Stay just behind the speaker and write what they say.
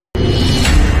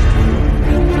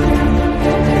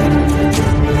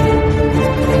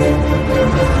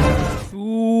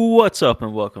What's up,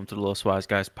 and welcome to the Los Wise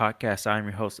Guys podcast. I'm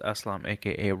your host, Aslam,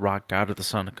 aka Rock God of the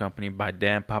Sun, accompanied by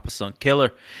Dan Papa Sun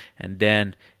Killer and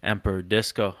Dan Emperor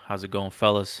Disco. How's it going,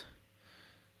 fellas?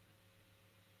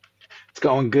 It's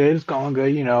going good. It's going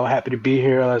good. Happy to be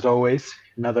here as always.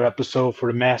 Another episode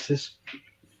for the masses.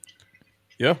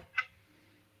 Yeah.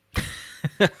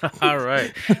 All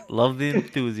right. Love the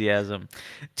enthusiasm.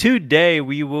 Today,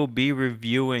 we will be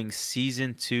reviewing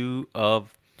season 2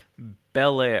 of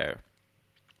Bel-Air.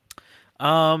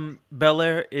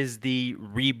 Bel-Air is the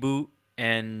reboot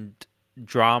and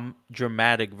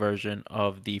dramatic version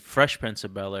of the Fresh Prince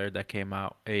of Bel-Air that came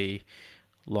out a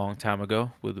long time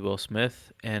ago with Will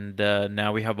Smith, and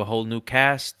now we have a whole new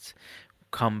cast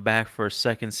come back for a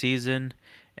second season,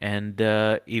 and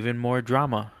even more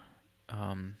drama.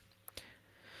 Um,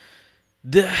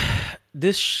 the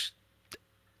this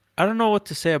I don't know what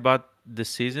to say about this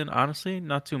season. Honestly,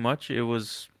 not too much. It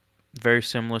was very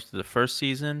similar to the first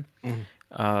season. Mhm.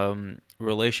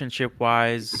 Relationship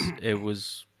wise, it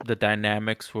was the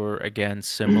dynamics were again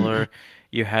similar.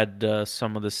 You had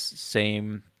some of the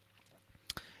same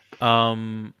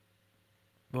um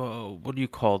well, what do you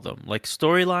call them? Like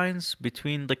storylines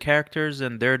between the characters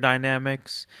and their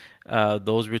dynamics.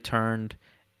 Those returned,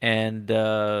 and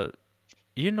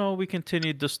we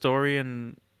continued the story,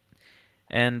 and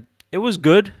it was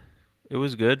good. It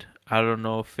was good. I don't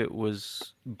know if it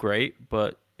was great,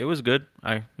 but it was good.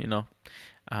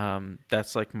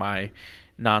 That's like my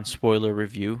non-spoiler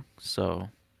review. So,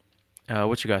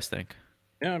 what you guys think?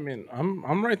 Yeah, I mean,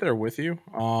 I'm right there with you.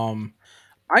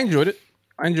 I enjoyed it.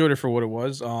 I enjoyed it for what it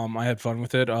was. I had fun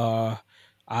with it.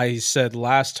 I said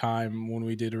last time when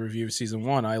we did a review of season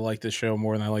one, I like this show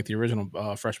more than I like the original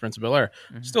Fresh Prince of Bel-Air.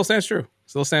 Mhm. Still stands true.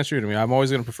 Still stands true to me. I'm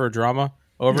always going to prefer drama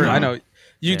over it. I No. know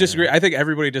you Yeah, disagree. I think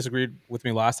everybody disagreed with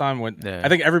me last time. When yeah. I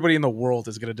think everybody in the world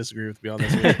is going to disagree with me on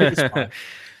this. It's fine.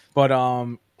 But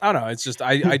I don't know. It's just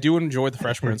I do enjoy the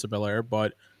Fresh Prince of Bel-Air,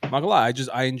 but I'm not gonna lie.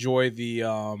 I enjoy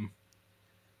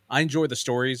the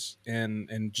stories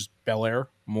and just Bel Air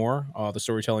more. The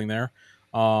storytelling there.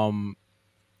 Um,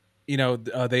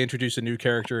 they introduced a new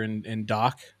character in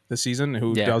Doc this season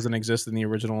who Yeah. doesn't exist in the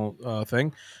original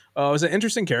thing. It was an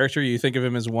interesting character. You think of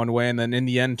him as one way, and then in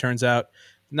the end, turns out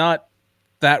not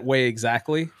that way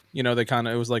exactly. It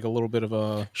was like a little bit of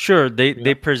a Sure, they you know,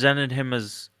 they presented him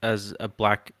as a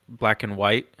black and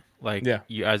white, like yeah,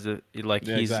 you as a like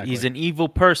yeah, he's exactly, an evil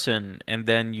person, and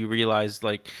then you realize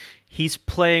like he's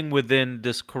playing within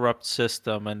this corrupt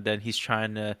system, and then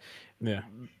yeah,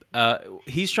 uh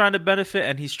he's trying to benefit,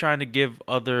 and he's trying to give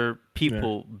other yeah,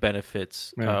 people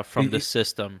benefits yeah. from the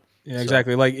system. Yeah, So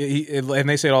exactly. Like and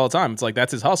they say it all the time. It's like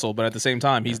that's his hustle, but at the same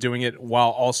time, yeah, he's doing it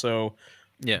while also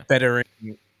yeah, bettering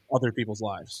other people's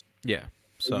lives. yeah.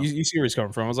 So You see where he's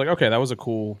coming from. I was like, okay, that was a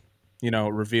cool,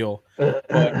 reveal. But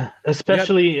yeah,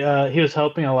 Especially, he was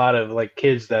helping a lot of like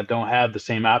kids that don't have the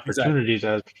same exactly. opportunities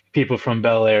as people from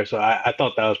Bel Air. So I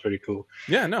thought that was pretty cool.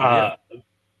 Yeah, no, yeah, Uh,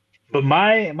 but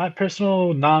my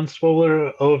personal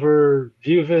non-spoiler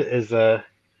overview of it is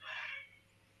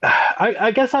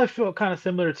I guess I feel kind of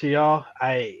similar to y'all.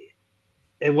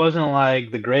 It wasn't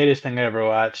like the greatest thing I ever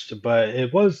watched, but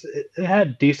it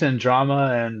had decent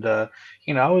drama, and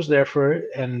I was there for it.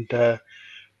 And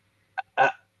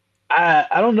I,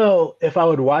 I don't know if I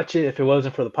would watch it if it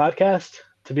wasn't for the podcast.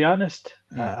 To be honest,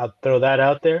 mm, I'll throw that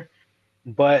out there.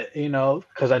 But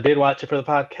because I did watch it for the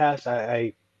podcast,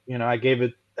 I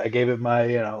gave it my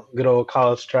good old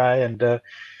college try, and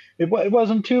it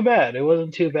wasn't too bad. It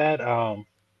wasn't too bad.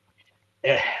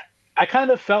 Eh, I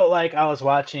kind of felt like I was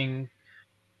watching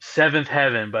Seventh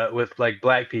Heaven, but with like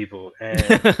black people, and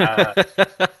I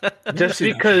can just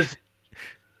see that. because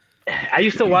I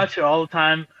used to watch it all the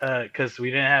time because we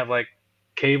didn't have like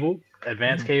cable,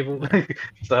 advanced Mhm. cable,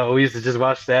 so we used to just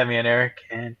watch that, me and Eric,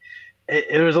 and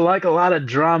it was like a lot of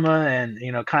drama and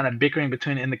kind of bickering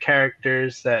between in the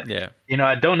characters that yeah.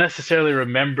 I don't necessarily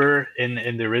remember in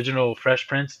the original Fresh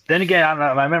Prince. Then again, I don't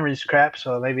know, my memory's crap,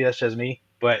 so maybe that's just me,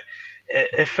 but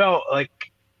it felt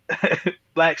like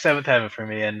Black Seventh Heaven for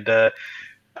me, and uh,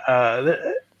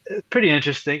 it's pretty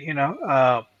interesting.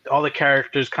 All the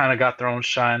characters kind of got their own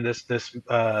shine this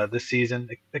season,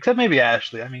 except maybe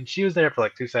Ashley. I mean, she was there for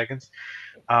like 2 seconds,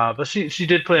 but she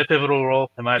did play a pivotal role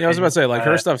in my Yeah, I was about to opinion. say like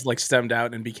her stuff like stemmed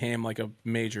out and became like a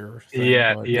major thing,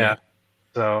 Yeah, but yeah, yeah.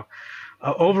 So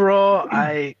overall,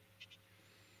 I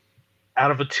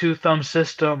out of a two thumb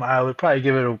system, I would probably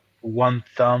give it a one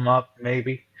thumb up,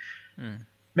 Mm.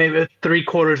 maybe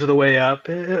three-quarters of the way up.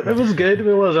 It was good.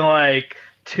 It wasn't like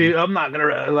yeah, too. I'm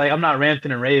not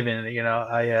ranting and raving.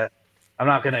 I'm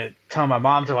not gonna tell my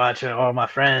mom to watch it or my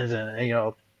friends and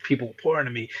people pouring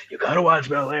to me, you gotta watch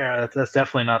Bel-Air. That's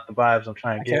definitely not the vibes I'm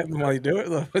trying I to give. can't while you do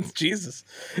it. Jesus.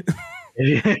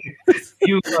 If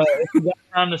you got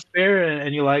time to spare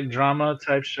and you like drama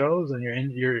type shows and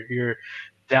you're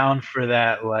down for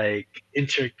that like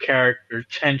inter-character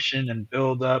tension and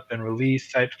build up and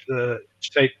release type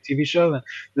TV show, then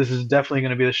this is definitely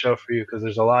going to be the show for you because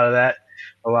there's a lot of that,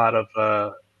 a lot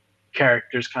of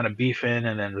characters kind of beefing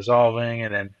and then resolving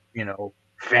and then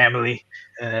family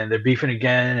and then they're beefing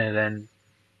again and then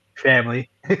family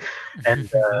and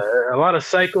a lot of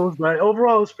cycles. But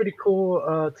overall, it's pretty cool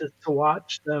to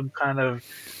watch them kind of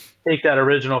take that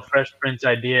original Fresh Prince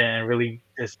idea and really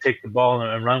just take the ball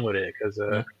and run with it because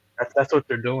Yeah. that's what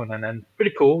they're doing, and then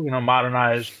pretty cool,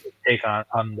 modernized take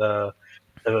on the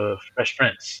Fresh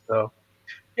Prince. So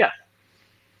yeah,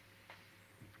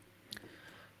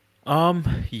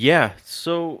 Yeah.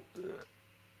 So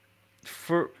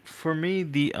for me,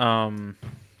 the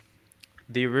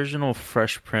original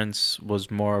Fresh Prince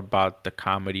was more about the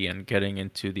comedy and getting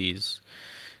into these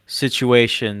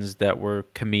situations that were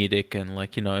comedic and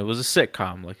like it was a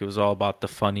sitcom, like it was all about the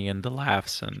funny and the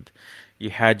laughs, and you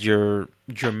had your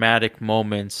dramatic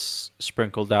moments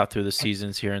sprinkled out through the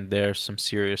seasons here and there, some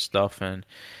serious stuff, and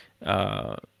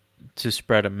uh to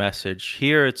spread a message.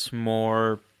 Here it's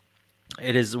more,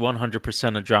 it is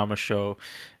 100% a drama show,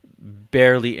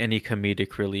 barely any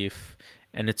comedic relief,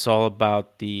 and it's all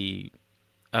about the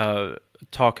uh,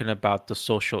 talking about the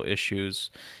social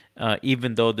issues.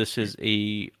 Even though this is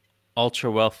a ultra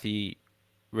wealthy,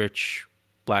 rich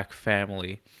black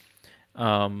family,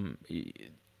 um,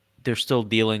 they're still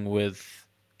dealing with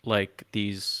like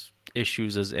these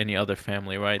issues as any other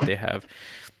family, right? They have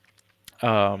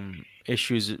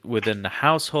issues within the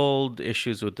household,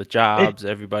 issues with the it jobs.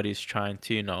 Everybody's trying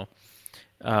to,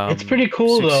 it's pretty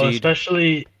cool though, succeed.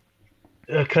 especially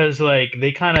because like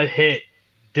they kind of hit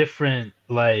different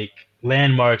like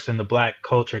landmarks in the black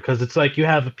culture because it's like you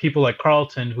have people like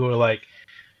Carlton who are like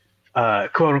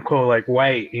quote unquote like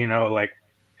white, like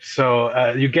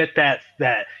so you get that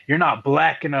you're not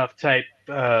black enough type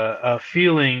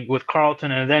feeling with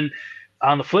Carlton, and then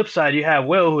on the flip side you have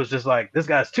Will who's just like this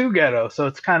guy's too ghetto. So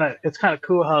it's kind of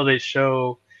cool how they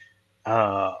show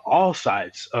all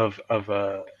sides of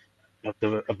the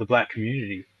black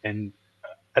community, and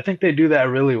I think they do that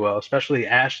really well, especially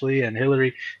Ashley and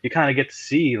Hillary. You kind of get to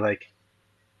see like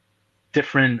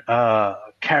different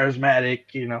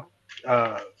charismatic,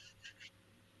 uh,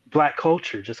 black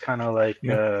culture, just kind of like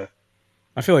Yeah.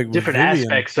 I feel like with different Vivian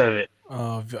aspects of it.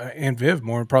 and Viv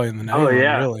more probably than Oh anyone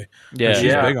yeah, really. Like Yeah, she's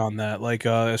yeah, yeah. big on that. Like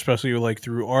especially like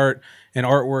through art and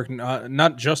artwork,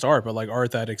 not just art, but like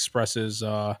art that expresses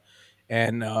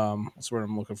and what's the word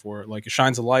I'm looking for? Like it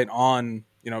shines a light on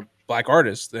black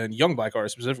artists and young black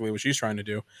artists specifically, what she's trying to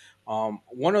do.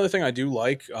 One other thing I do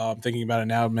like, thinking about it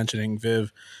now, mentioning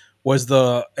Viv, was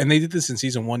and they did this in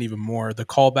season one even more, the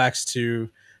callbacks to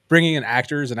bringing in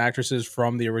actors and actresses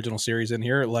from the original series in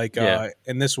here, like yeah.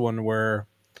 in this one where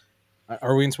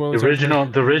are we in spoiler The territory? original,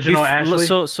 the original Ashley.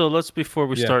 So let's, before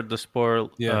we Yeah, start the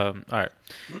spoil, yeah, all right.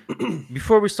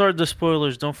 Before we start the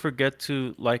spoilers, don't forget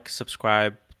to like,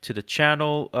 subscribe to the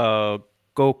channel.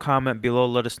 Go comment below.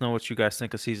 Let us know what you guys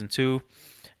think of season two.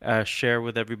 Share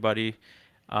with everybody.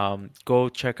 Go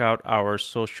check out our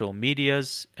social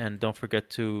medias, and don't forget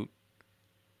to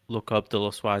look up the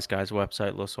Los Wise Guys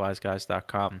website,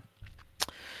 loswiseguys.com.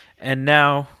 And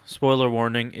now, spoiler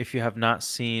warning: if you have not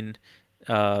seen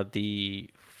the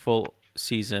full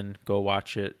season, go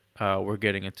watch it. We're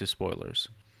getting into spoilers.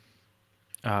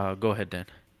 Go ahead, Dan.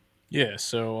 yeah.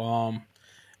 So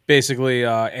basically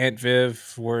Aunt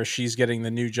Viv, where she's getting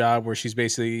the new job, where she's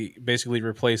basically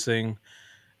replacing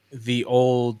the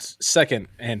old second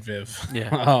Aunt Viv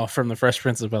Yeah, from the Fresh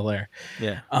Prince of Bel-Air.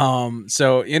 yeah,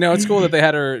 So it's cool that they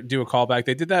had her do a callback.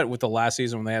 They did that with the last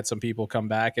season when they had some people come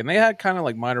back, and they had kind of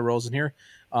like minor roles in here.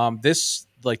 This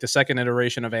like the second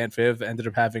iteration of Aunt Viv ended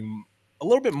up having a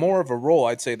little bit more of a role,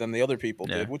 I'd say, than the other people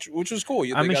yeah. did, which was cool.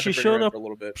 I They mean, got to she bring her showed in up. for a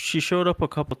little bit. She showed up a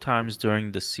couple times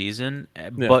during the season, Yeah,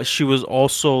 but she was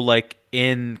also like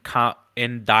in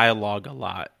dialogue a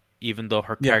lot. Even though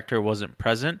her yeah, character wasn't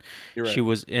present, you're she right.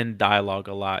 was in dialogue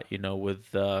a lot. With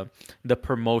the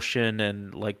promotion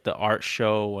and like the art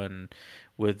show, and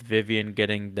with Vivian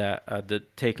getting the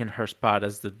taking her spot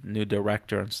as the new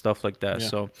director and stuff like that. Yeah,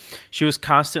 So she was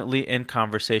constantly in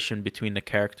conversation between the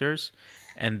characters,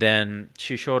 and then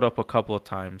she showed up a couple of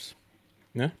times.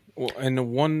 yeah. Well, and the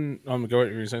one, go ahead. You were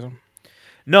gonna say something?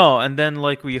 No, and then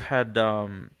like we had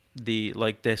the,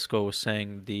 like Disco was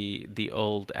saying, the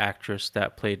old actress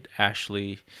that played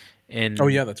Ashley Oh in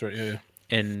yeah, that's right. Yeah, yeah.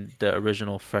 in the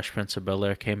original Fresh Prince of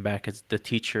Bel-Air came back as the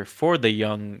teacher for the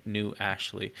young new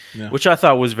Ashley, Yeah. which I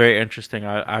thought was very interesting.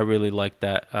 I really liked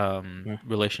that Yeah.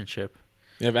 relationship.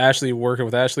 You have Ashley working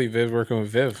with Ashley, Viv working with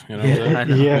Viv. You know what I'm Yeah, saying? I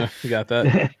know. Yeah, you got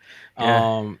that.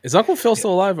 Yeah. Is Uncle Phil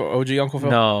still alive? OG Uncle Phil?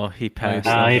 No, he passed.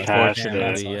 He Damn, passed. that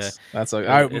Unfortunately, yeah. sucks. That's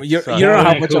like, It you sucks. don't know how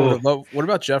That much would've I been would love. What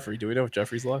about Jeffrey? Do we know if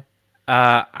Jeffrey's alive?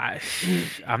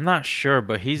 I'm not sure,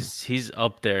 but he's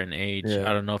up there in age. Yeah.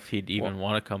 I don't know if he'd even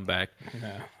want to come back.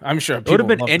 Yeah, I'm sure It would have people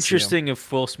been love to see him. interesting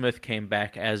if Will Smith came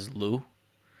back as Lou.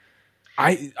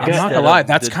 I'm not Instead gonna lie. of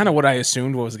That's the- kind of what I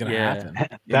assumed was gonna Yeah. happen.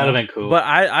 That'd you have know? been cool. But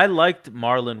I liked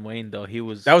Marlon Wayne though.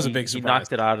 That was a he, big He surprise.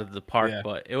 knocked it out of the park. Yeah.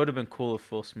 But it would have been cool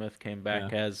if Will Smith came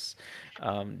back as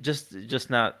just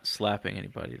not slapping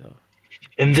anybody though.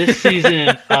 In this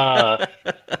season,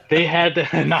 they had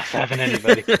to not slapping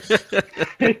anybody.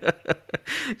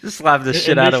 Just slap the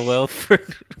shit out of Will.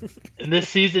 In this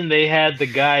season, they had the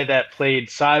guy that played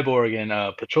Cyborg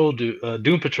in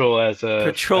Doom Patrol as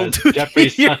Patrol as duty.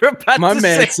 Jeffrey's son. You're about My to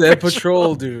man say said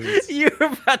patrol dudes. You're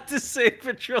about to say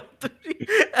patrol duty.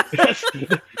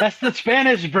 That's the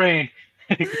Spanish brain.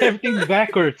 Everything's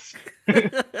backwards.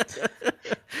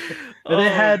 But they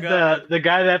had the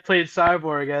guy that played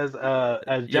Cyborg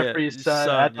as Jeffrey's son.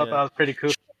 I thought that was pretty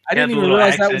cool. I didn't He had even the little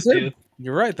realize that was accent, him. too.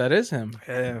 You're right. That is him.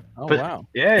 Yeah. Oh But- wow.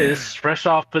 Yeah, it's fresh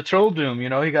off Patrol Doom. You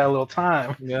know, he got a little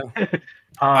time. Yeah.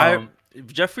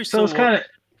 Jeffrey So it's still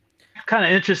kind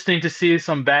of interesting to see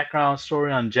some background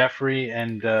story on Jeffrey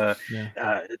and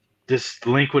this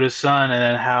link with his son, and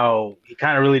then how he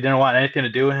kind of really didn't want anything to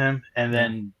do with him, and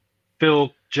then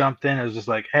Phil jumped in and was just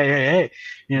like, hey,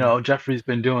 you know, Jeffrey's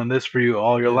been doing this for you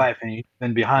all your life, and you've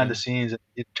been behind the scenes,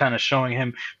 and kind of showing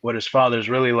him what his father's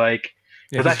really like.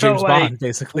 Yeah, Because I James felt like Bond,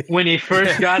 basically. when he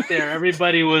first got there,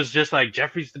 everybody was just like,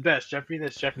 Jeffrey's the best, Jeffrey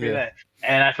this, Jeffrey that.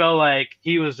 And I felt like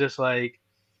he was just like,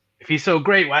 if he's so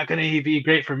great, why couldn't he be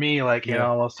great for me? Like, you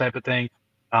know, those type of thing.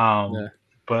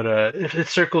 But it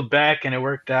circled back and it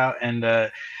worked out. And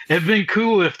it'd been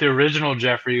cool if the original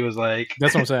Jeffrey was like,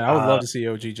 That's what I'm saying. I would love to see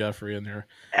OG Jeffrey in there.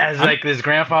 as like his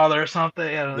grandfather or something.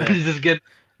 I don't know. Just get.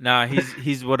 Nah,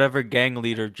 he's whatever gang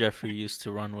leader Jeffrey used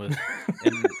to run with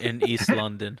in East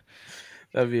London.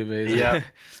 That'd be amazing. Yeah.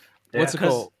 What's it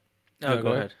called? No, Yeah,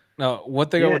 go ahead. No, one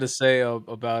thing I wanted to say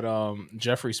about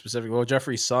Jeffrey specifically. Well,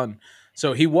 Jeffrey's son.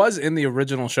 So he was in the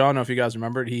original show. I don't know if you guys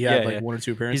remembered. He had one or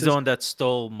two appearances. He's the one that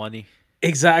stole money.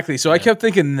 Exactly. So I kept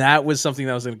thinking that was something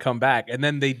that was going to come back. And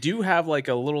then they do have like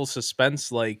a little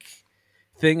suspense like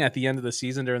thing at the end of the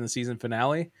season during the season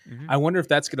finale. Mhm. I wonder if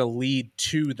that's going to lead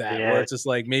to that, where it's just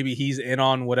like maybe he's in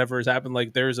on whatever has happened.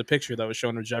 Like there's a picture that was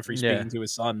shown of Jeffrey speaking to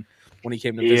his son when he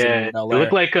came to visit him in It Bel-Air.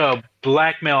 looked like a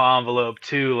blackmail envelope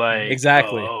too. Like,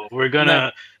 Exactly. oh, we're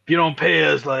gonna. If you don't pay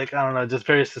us, like, I don't know, just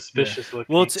very suspicious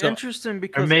looking. Well, it's interesting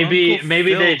because or maybe Uncle they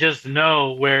Phil- just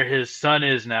know where his son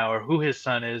is now, or who his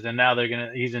son is, and now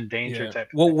he's in danger. Yeah. Type.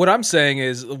 Of Well, thing. what I'm saying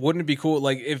is, wouldn't it be cool?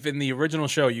 Like if in the original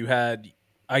show you had,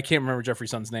 I can't remember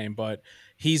Jeffrey's son's name, but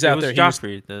he's it out was there.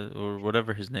 Joffrey, or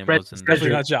whatever his name was. Definitely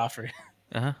not Joffrey.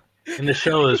 Uh-huh. In the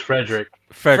show is Frederick.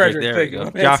 Frederick, there we thank go.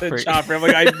 you. Man said Joffrey. Joffrey. I'm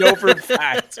like, I know for a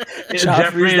fact. Jeffrey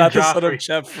Joffrey's and not the son of Joffrey.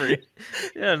 Jeffrey.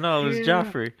 Yeah, no, it was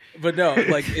Joffrey. But no,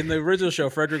 like in the original show,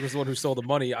 Frederick was the one who stole the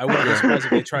money. I wouldn't be surprised if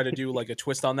they try to do like a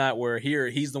twist on that, where here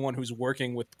he's the one who's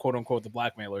working with quote unquote the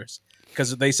blackmailers,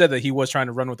 because they said that he was trying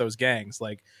to run with those gangs.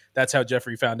 Like that's how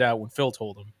Jeffrey found out when Phil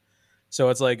told him. So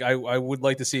it's like I would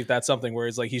like to see if that's something where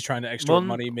it's like he's trying to extort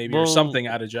money, maybe or something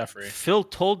out of Jeffrey. Phil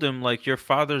told him like your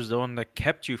father's the one that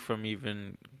kept you from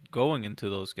even going into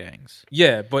those gangs.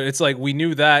 Yeah, but it's like we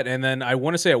knew that, and then I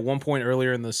want to say at one point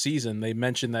earlier in the season they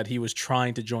mentioned that he was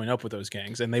trying to join up with those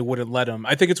gangs, and they wouldn't let him.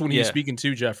 I think it's when he was speaking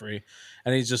to Jeffrey,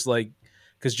 and he's just like,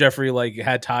 because Jeffrey like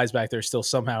had ties back there still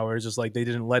somehow, or it's just like they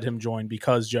didn't let him join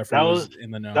because Jeffrey was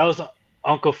in the know. That was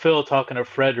Uncle Phil talking to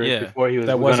Frederick before he was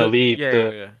going to leave.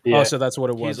 Yeah. Oh, so that's what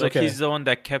it was. He's like okay. he's the one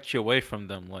that kept you away from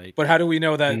them. Like, but how do we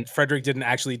know that Frederick didn't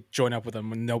actually join up with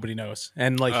them when nobody knows?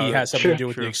 And like he has something to do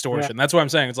with the extortion. That's what I'm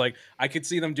saying. It's like I could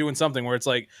see them doing something where it's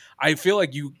like I feel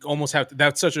like you almost have to.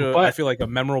 That's such a I feel like a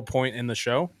memorable point in the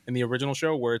show, in the original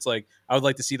show, where it's like I would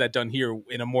like to see that done here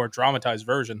in a more dramatized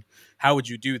version. How would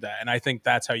you do that? And I think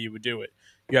that's how you would do it.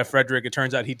 You have Frederick. It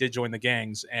turns out he did join the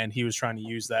gangs, and he was trying to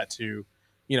use that to,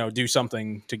 you know, do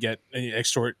something to get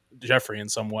extort Jeffrey in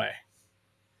some way.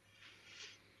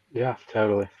 Yeah,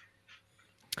 totally.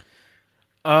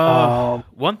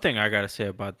 One thing I gotta say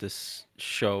about this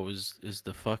show is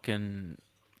the fucking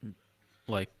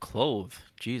like clothes.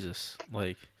 Jesus,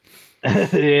 like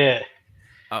yeah.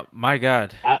 My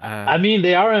God. I mean,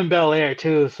 they are in Bel-Air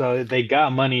too, so they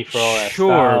got money for all that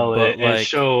Sure, style but and like-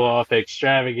 show off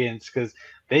extravagance. Because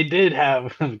they did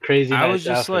have crazy I was nice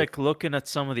just outfits. like looking at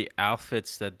some of the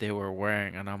outfits that they were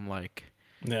wearing, and I'm like,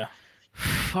 Yeah.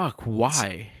 fuck, It's,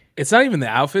 why? it's not even the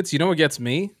outfits. You know what gets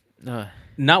me? Uh,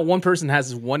 Not one person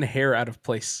has one hair out of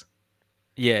place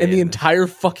yeah, in the yeah, entire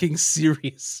fucking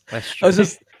series. that's I was true.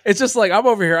 just it's just like I'm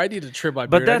over here. I need to trim my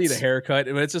But beard. I need a that's haircut.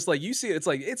 And it's just like you see it, it's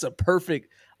like it's a perfect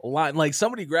line. Like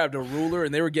somebody grabbed a ruler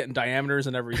and they were getting diameters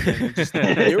and everything. And just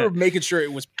they were making sure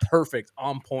it was perfect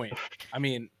on point. I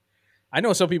mean, I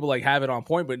know some people like have it on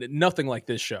point, but nothing like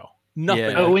this show. Nothing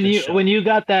yeah. like When this you show.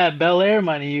 got that Bel-Air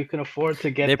money, you can afford to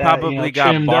They get that, probably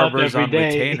got trimmed up barbers every on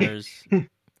day. retainers.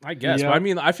 I guess, but I Yep.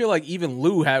 mean, I feel like even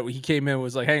Lou had he came in and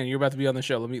was like, "Hey, you're about to be on the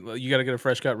show. You got to get a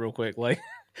fresh cut real quick." Like,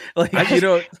 I you just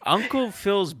know, Uncle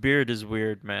Phil's beard is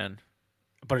weird, man.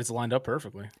 but it's lined up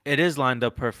perfectly. It is lined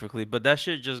up perfectly, but that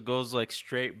shit just goes like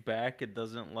straight back. It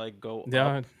doesn't like go Yeah,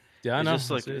 up. yeah, I It's know.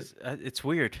 just I like see it. it's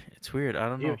weird. It's weird. I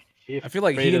don't He, know. he I feel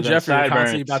like afraid he of and them Jeffrey are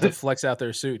constantly sideburns. about to flex out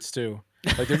their suits too.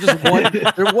 Like they're just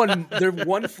one, they're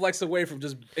one flex away from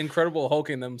just incredible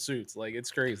hulking them suits. Like it's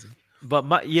crazy. But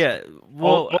my yeah,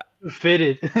 all, well, all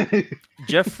fitted.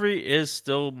 Jeffrey is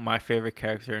still my favorite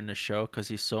character in the show because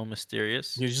he's so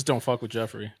mysterious. You just don't fuck with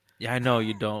Jeffrey. Yeah, I know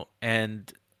you don't.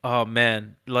 And oh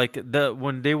man, like the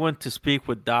when they went to speak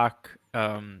with Doc,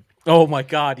 Oh my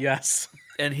god, yes.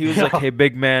 and he was like, "Hey,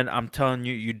 big man, I'm telling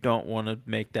you, you don't want to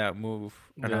make that move."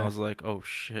 And I Yeah, was like, "Oh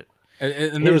shit." and He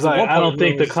there was was the like, one I point don't where it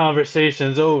think the was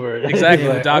conversation's over. exactly He's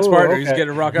with like, Doc's oh, partner. He's okay.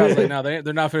 getting rock out. I was like, no,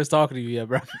 they're not finished talking to you yet,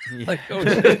 bro. Yeah. Like, oh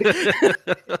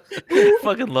shit.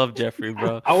 Fucking love Jeffrey,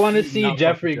 bro. I want to You do see not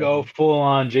fuck with Jeffrey go Jeffrey, full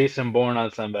on Jason Bourne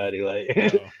on somebody. Like,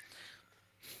 bro.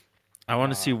 I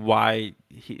want to see Uh, why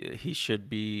he should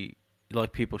be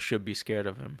like people should be scared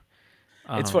of him.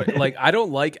 it's fun. Um, Like I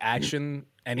don't like action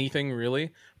anything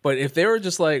really, but if they were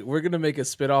just like, we're gonna make a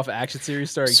spin-off action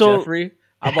series starring so Jeffrey,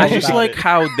 I'm I all just about like it.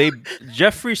 how they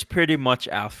Jeffrey's pretty much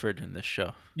Alfred in this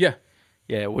show. Yeah,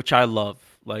 Yeah, which I love.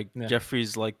 Like yeah,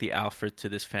 Jeffrey's like the Alfred to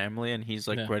this family, and he's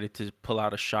like yeah. ready to pull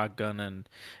out a shotgun and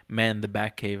man the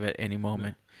Batcave at any Yeah.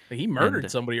 moment. Like, he And murdered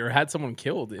somebody or had someone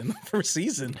killed in the first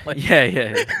season. Like, yeah,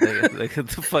 yeah, like the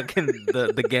fucking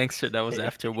the gangster that was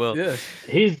after Will. yeah,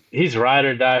 he's ride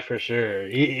or die for sure.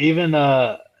 Even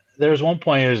there was one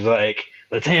point he was like,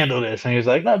 "Let's handle this," and he was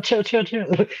like, "No, chill, chill, chill."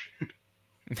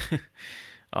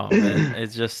 Oh man,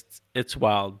 it's just it's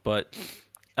wild, but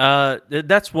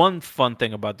that's one fun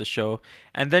thing about the show.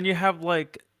 And then you have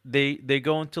like they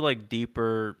go into like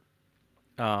deeper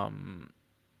um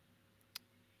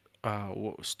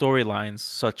storylines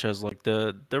such as like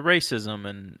the racism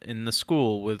and in the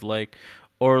school with like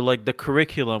or like the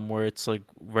curriculum where it's like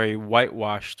very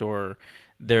whitewashed or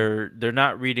they're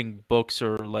not reading books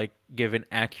or like giving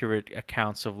accurate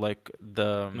accounts of like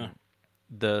no,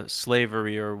 the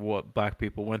slavery or what black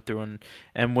people went through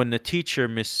and when the teacher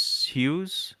Miss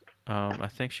Hughes I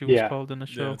think she was Yeah, called in the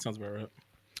yeah, show, that sounds about right.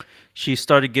 she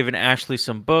started giving Ashley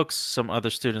some books. Some other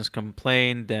students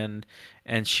complained, and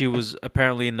she was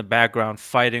apparently in the background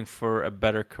fighting for a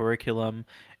better curriculum,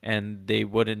 and they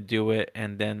wouldn't do it.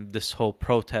 And then this whole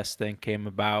protest thing came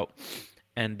about,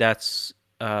 and that's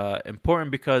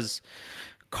important because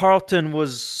Carlton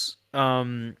was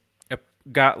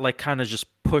got like kind of just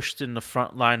pushed in the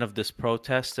front line of this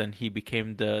protest, and he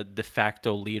became the de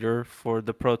facto leader for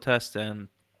the protest, and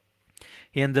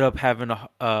he ended up having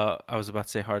I was about to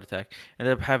say heart attack.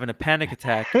 Ended up having a panic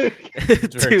attack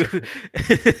It's very to different.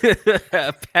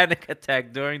 a panic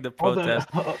attack during the all the protest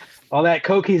all that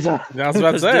coke he's on. I was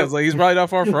about to because say, I was like, he's probably not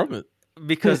far from it.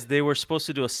 they were supposed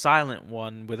to do a silent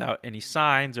one without any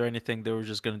signs or anything. They were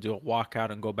just going to do a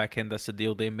walkout and go back in. That's the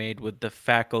deal they made with the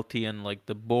faculty and like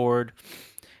the board.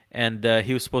 And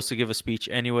he was supposed to give a speech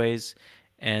anyways,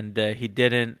 and he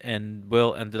didn't. And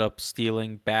Will ended up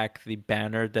stealing back the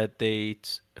banner that they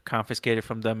confiscated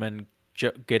from them and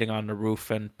getting on the roof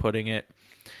and putting it.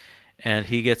 And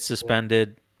he gets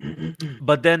suspended.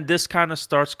 But then this kind of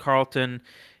starts Carlton.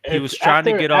 He It's was trying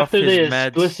to get off after his they meds.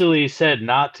 explicitly said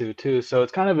not to too, so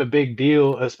it's kind of a big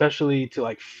deal, especially to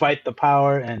like fight the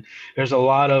power. And there's a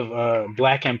lot of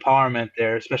black empowerment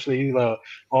there, especially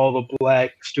all the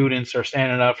black students are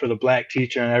standing up for the black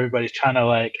teacher, and everybody's trying to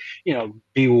like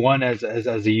be one as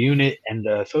a unit. And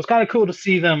so it's kind of cool to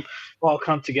see them all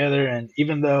come together. And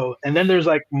even though, and then there's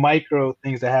like micro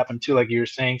things that happen too, like you were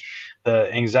saying,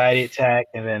 the anxiety attack,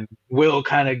 and then Will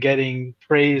kind of getting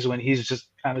praise when he's just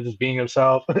kind of just being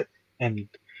himself. And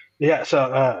yeah, so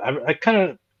I kind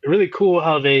of really cool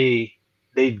how they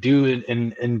do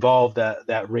involve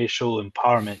that racial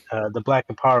empowerment, the black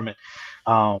empowerment.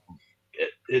 Um,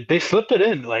 they slipped it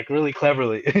in like really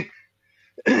cleverly.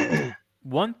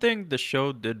 One thing the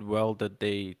show did well that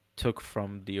they took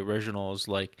from the originals,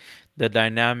 like the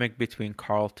dynamic between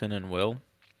Carlton and Will,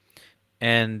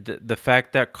 and the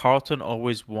fact that Carlton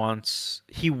always wants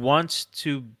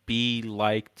to be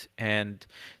liked and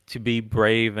to be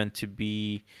brave and to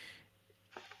be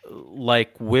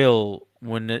like Will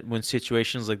when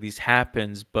situations like these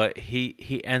happens, but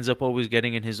he ends up always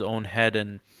getting in his own head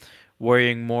and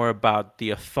worrying more about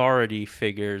the authority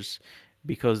figures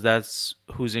because that's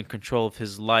who's in control of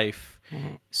his life.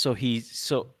 Mhm.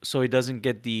 So he doesn't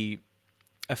get the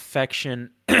affection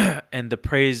and the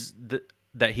praise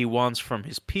that he wants from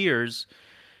his peers.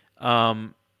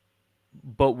 Um,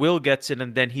 but Will gets it,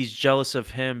 and then he's jealous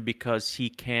of him because he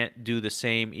can't do the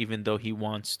same, even though he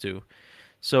wants to.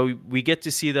 So we get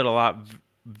to see that a lot,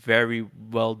 very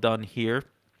well done here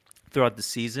throughout the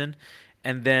season,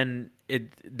 and then it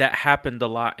that happened a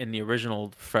lot in the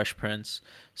original Fresh Prince.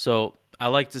 So I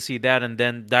like to see that, and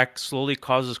then that slowly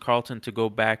causes Carlton to go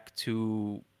back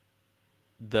to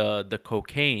the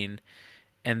cocaine,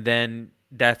 and then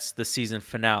that's the season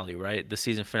finale, right? The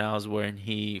season finale is when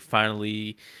he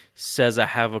finally says, "I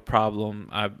have a problem.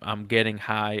 I'm getting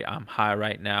high. I'm high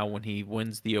right now." When he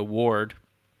wins the award,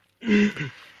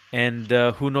 and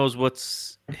who knows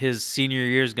what's his senior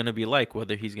year is going to be like,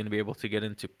 whether he's going to be able to get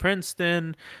into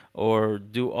Princeton or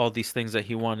do all these things that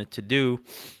he wanted to do.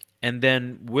 And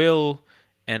then Will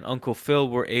and Uncle Phil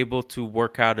were able to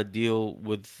work out a deal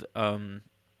with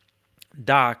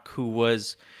Doc, who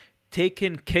was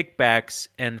taking kickbacks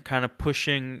and kind of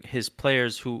pushing his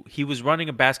players. Who he was running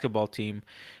a basketball team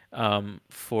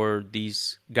for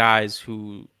these guys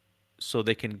who so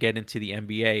they can get into the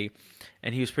NBA,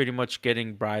 and he was pretty much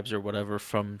getting bribes or whatever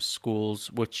from schools,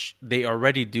 which they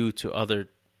already do to other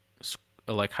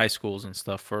like high schools and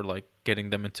stuff for like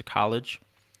getting them into college.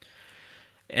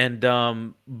 And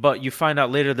but you find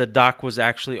out later that Doc was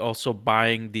actually also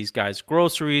buying these guys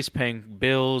groceries, paying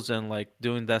bills, and like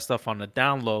doing that stuff on the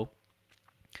down low.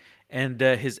 And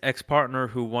his ex partner,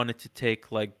 who wanted to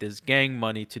take like this gang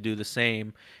money to do the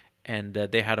same, and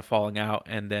they had a falling out,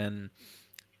 and then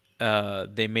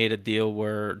they made a deal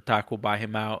where Doc will buy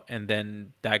him out, and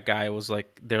then that guy was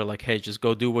like, they're like, hey, just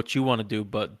go do what you want to do,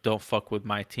 but don't fuck with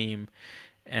my team.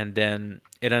 And then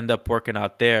it ended up working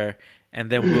out there. And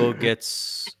then Will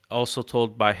gets also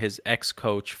told by his ex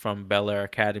coach from Bel-Air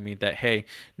Academy that, hey,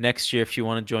 next year, if you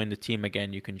want to join the team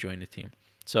again, you can join the team.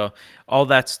 So all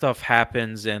that stuff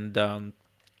happens, and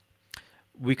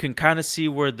we can kind of see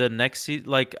where the next season,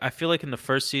 like I feel like in the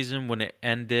first season when it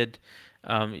ended,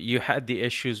 you had the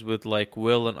issues with like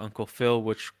Will and Uncle Phil,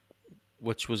 which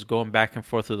was going back and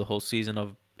forth through the whole season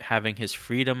of having his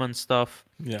freedom and stuff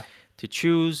Yeah. to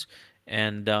choose,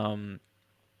 and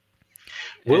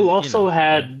Will and also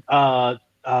yeah,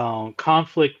 had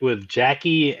conflict with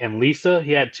Jackie and Lisa.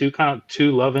 He had two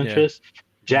love yeah, interests.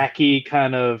 Jackie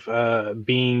kind of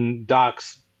being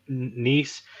Doc's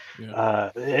niece.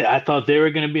 Yeah. I thought they were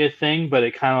going to be a thing, but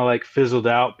it kind of like fizzled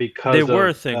out they because were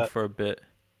a of thing for a bit.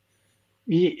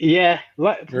 yeah,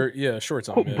 Or, yeah, short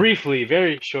time. Yeah. briefly,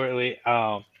 very shortly.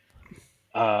 And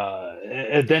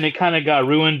then it kind of got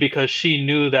ruined because she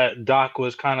knew that Doc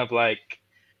was kind of like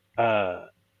uh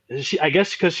I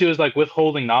guess because she was like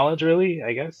withholding knowledge, really.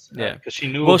 I guess Yeah, because she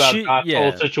knew well, about Doc's whole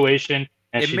yeah, situation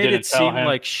and it she made it didn't tell seem him.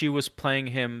 like she was playing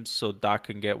him so Doc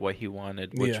can get what he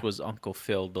wanted, which Yeah. was Uncle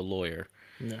Phil, the lawyer.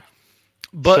 Yeah. So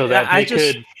But that I they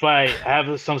just, could fight,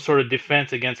 have some sort of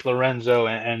defense against Lorenzo,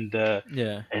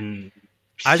 yeah, and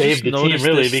I just save the team, noticed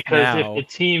really. this Because if the now.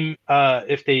 team,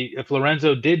 if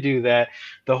Lorenzo did do that,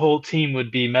 the whole team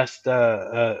would be messed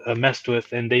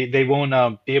with, and they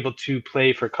won't be able to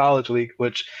play for college league,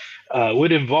 which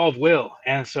would involve Will,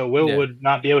 and so Will Yeah, would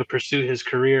not be able to pursue his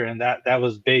career, and that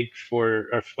was big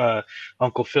for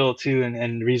Uncle Phil too,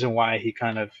 and the reason why he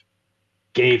kind of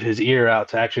gave his ear out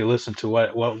to actually listen to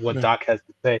what Yeah. Doc has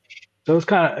to say. So it's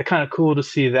kind of cool to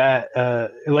see that.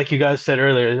 Like you guys said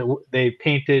earlier, they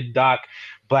painted Doc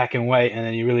black and white, and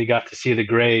then you really got to see the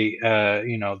gray.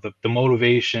 The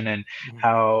motivation and Mhm.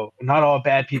 how not all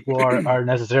bad people are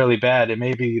necessarily bad. And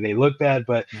maybe they look bad,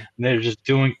 but Yeah. they're just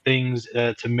doing things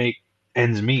to make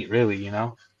ends meet. Really, you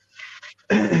know.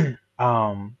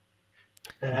 um,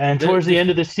 and towards the the end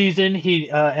of the season, he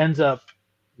ends up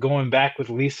going back with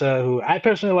Lisa, who I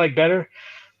personally like better.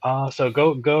 So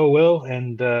go Will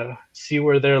and see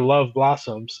where their love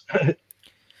blossoms.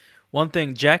 one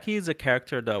thing, Jackie is a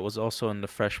character that was also in the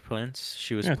Fresh Prince.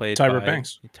 She was Yeah. played Tyra by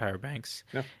Banks. Tyra Banks,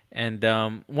 Yeah.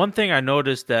 and one thing I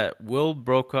noticed that Will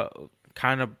broke up,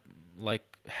 kind of like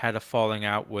had a falling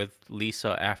out with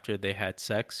Lisa after they had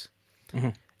sex.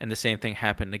 Mhm. And the same thing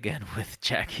happened again with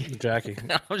Jackie. Jackie.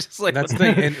 I was just like, That's what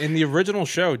the the? thing. In the original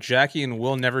show, Jackie and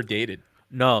Will never dated.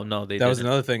 No, no, they That was didn't.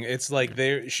 another thing. It's like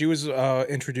she was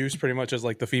introduced pretty much as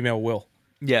like the female Will.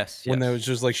 Yes, When there yes. was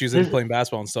just like she was into playing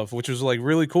basketball and stuff, which was like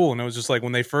really cool. And it was just like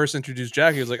when they first introduced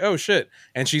Jackie, it was like, oh shit,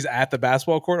 and she's at the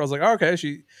basketball court. I was like, oh, okay,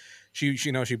 she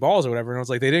you know she balls or whatever. And I was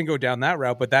like, they didn't go down that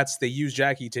route, but they used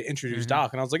Jackie to introduce Hmm.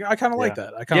 Doc, and I was like, I kind of like Yeah.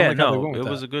 that. I kind of Yeah, like how they no, went it with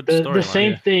was that. a good The storyline.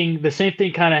 same Yeah,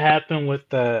 thing kind of happened with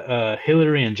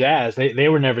Hillary and Jazz. They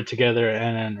were never together,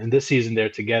 and in this season they're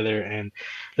together, and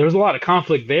there was a lot of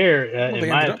conflict there, well, in they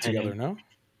my ended up together. opinion. No,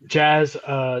 Jazz In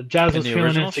was the feeling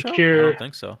original show, I insecure. don't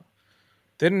think so.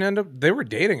 they didn't end up. They were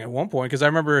dating at one point because I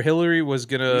remember Hillary was She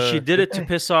gonna. did it to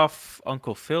piss off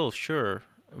Uncle Phil, sure,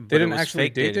 They but it didn't was actually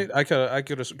fake dating. date. I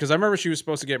could because I remember she was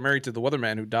supposed to get married to the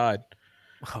weatherman who died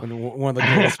Oh, when one of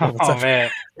the girls spilled, Oh etc.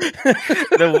 man,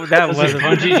 that was it wasn't.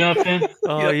 bungee jumping?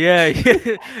 Oh Yeah. yeah, he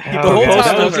The Oh whole god, proposed time I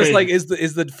that to was was just her. like, crazy.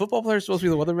 is the football player supposed to be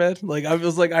the weatherman? Like I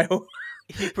was like, I hope.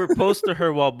 He proposed to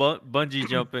her while bungee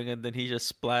jumping, and then he just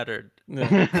splattered.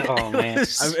 Yeah. Oh It man, was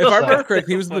If I so so remember correctly, he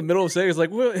goddamn was in the funny. middle of saying, "It's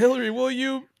like, Hillary, will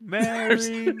you Marry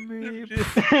me,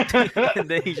 and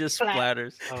then he just Flat.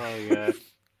 splatters. Oh god,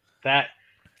 that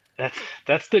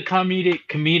that's the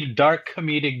dark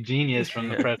comedic genius from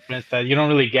the Yeah, Fresh Prince that you don't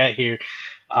really get here.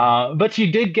 But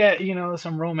you did get,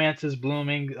 some romances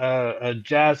blooming.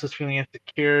 Jazz was feeling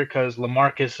insecure because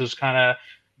Lamarcus was kind of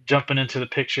jumping into the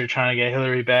picture trying to get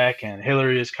Hillary back, and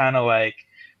Hillary is kind of like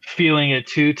feeling it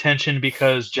too, tension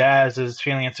because Jazz is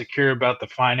feeling insecure about the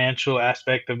financial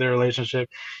aspect of their relationship.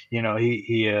 He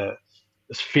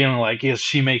is feeling like, yes,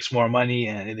 she makes more money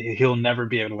and he'll never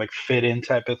be able to like fit in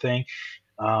type of thing.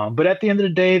 But at the end of the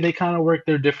day, they kind of work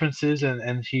their differences, and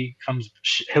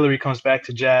Hillary comes back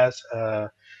to Jazz.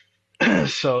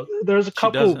 So there's a she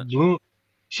couple doesn't. bloom.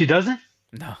 She doesn't.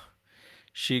 No,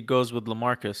 she goes with She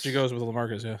Lamarcus. goes with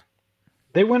Lamarcus, yeah.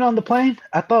 They went on the plane.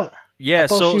 I Yeah,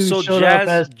 thought she so showed up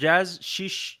as. Jazz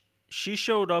she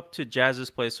showed up to Jazz's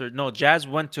place, or no, Jazz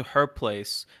went to her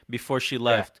place before she Yeah.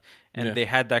 left, and Yeah. they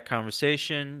had that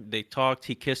conversation. They talked.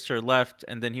 He kissed her, left,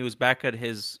 and then he was back at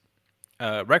his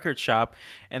record shop,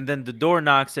 and then the door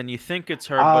knocks, and you think it's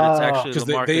her, but it's Oh, actually Because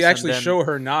they Lamarcus, and actually then show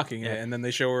her knocking yeah, it, and then they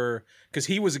show her because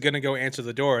he was gonna go answer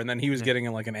the door, and then he was yeah.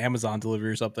 getting like an Amazon delivery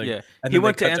or something, Yeah, and he then they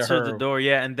went to cut to answer the her. door.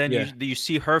 Yeah, and then Yeah, you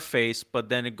see her face, but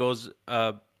then it goes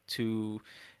to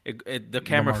the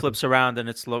camera Lamarcus. flips around and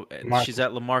she's Marcus.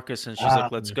 at Lamarcus and she's Ah,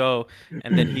 like, "Let's Yeah. go,"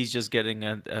 and then he's just getting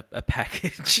a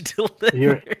package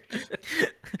you're. delivered.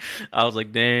 I was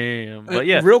like, "Damn!" But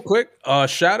yeah, Real quick,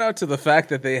 shout out to the fact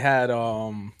that they had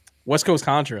West Coast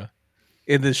Contra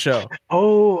in this show.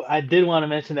 Oh, I did want to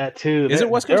mention that too. Is it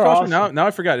West Coast They're Contra? Now, awesome. now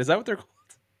I forgot. Is that what they're called?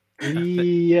 I think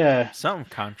Yeah. something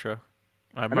Contra.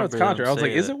 I I know it's remember them Contra. I was like,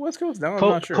 saying is it. it West Coast? Now I'm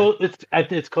not sure. I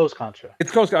think it's Coast Contra.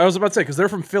 It's Coast. I was about to say because they're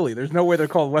from Philly. There's no way they're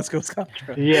called West Coast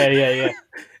Contra. Yeah. It's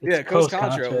Yeah, Coast Coast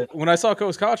Contra. Contra. When I saw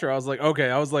Coast Contra, I was like, okay.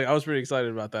 I was pretty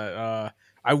excited about that.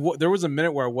 There was a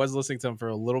minute where I was listening to them for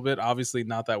a little bit. Obviously,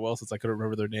 not that well since I couldn't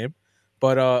remember their name,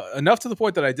 but enough to the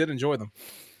point that I did enjoy them.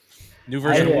 New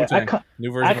version of Wu Tang.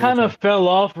 New version I of Wu kind Tang. of fell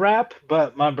off rap,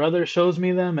 but my brother shows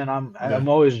me them, and Yeah. I'm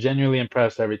always genuinely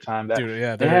impressed every time. That Dude,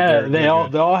 yeah, they they're have they all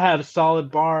good. they all have solid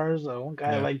bars. One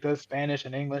guy Yeah, like does Spanish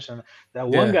and English, and that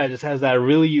one yeah, guy just has that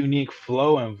really unique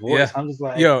flow and voice. yeah. I'm just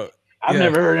like, Yo, I've yeah.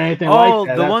 never heard anything like Oh,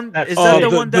 that. the one That's is that sick.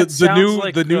 the one that sounds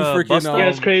like the new freaking He Busta?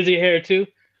 has crazy hair too.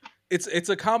 it's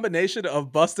a combination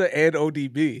of Busta and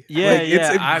ODB. Yeah, Like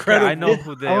it's yeah, I know incredible.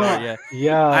 who they are.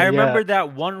 Yeah, I Yeah. remember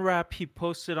that one rap he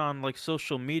posted on like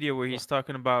social media where he's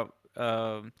talking about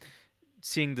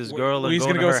seeing this girl and He's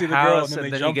going gonna to go her see the girl and house, then and they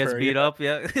then he jump gets her. beat Yeah. up.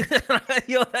 Yeah,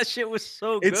 yo, that shit was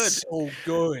so good. It's so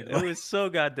good. It was so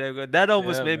goddamn good. That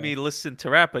almost Yeah, made man. me listen to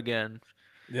rap again.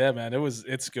 Yeah, man,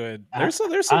 it's good. I- There's some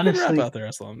good rap honestly, out there,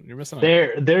 Aslam. You're missing out.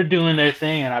 they're doing their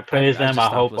thing, and I praise I them. just I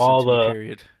stopped hope listening to it.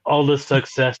 Period. all the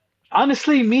success.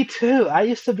 Honestly, me too. I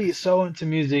used to be so into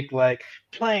music, like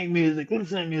playing music,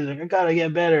 listening to music. I gotta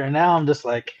get better, and now I'm just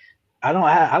like, I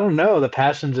don't know. The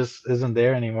passion just isn't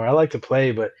there anymore. I like to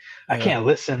play, but I Yeah. can't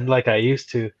listen like I used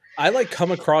to. I like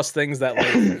come across things that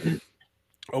like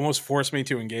almost force me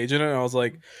to engage in it. And I was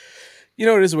like, it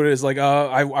is what it is. Like,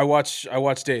 I watch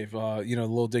Dave, the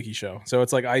Little Dicky show. So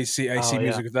it's like I see Oh yeah,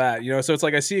 music with that, So it's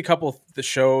like I see a couple of the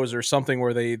shows or something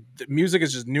where the music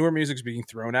is just newer music's being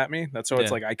thrown at me. That's so it's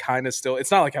Yeah. like I kind of still. It's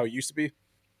not like how it used to be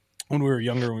when we were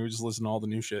younger and we would just listen to all the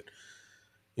new shit.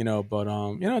 But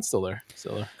it's still there.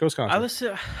 Still there. Ghost I Contra.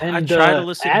 listen. I and try to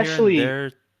listen actually, here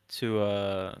and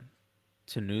there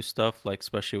to new stuff, like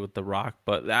especially with the rock.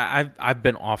 But I've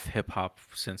been off hip hop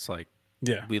since like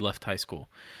Yeah. we left high school.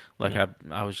 Like Yeah.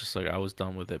 I was just like I was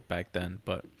done with it back then.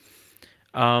 But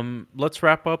let's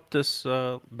wrap up this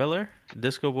Bel-Air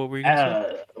disco. What were you gonna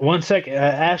say? One second,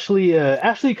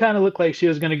 Ashley kind of looked like she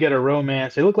was gonna get a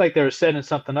romance. It looked like they were setting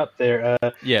something up there.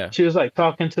 Yeah. She was like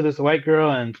talking to this white girl,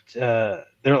 and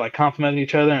they were like complimenting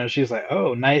each other, and she's like,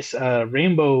 "Oh, nice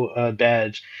rainbow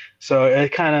badge." So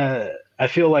it kind of, I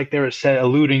feel like they were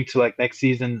alluding to like next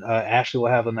season, Ashley will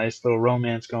have a nice little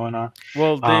romance going on.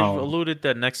 Well, they've Um, alluded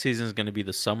that next season is going to be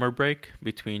the summer break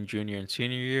between junior and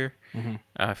senior year. Mhm.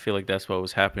 I feel like that's what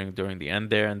was happening during the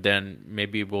end there, and then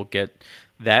maybe we'll get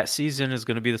that season is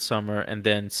going to be the summer, and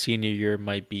then senior year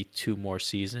might be 2 more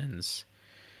seasons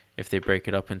if they break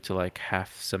it up into like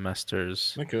half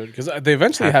semesters. They could, because they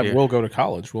eventually Half have year. Will go to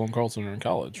college. Will and Carlton are in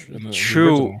college in the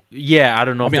True. original. Yeah, I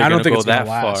don't know I if mean, they're I don't gonna think go it's gonna that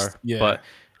last. far, Yeah. but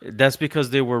that's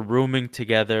because they were rooming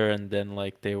together, and then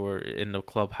like they were in the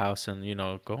clubhouse and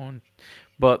going.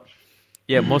 But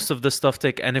yeah, most of the stuff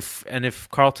take and if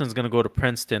Carlton's gonna go to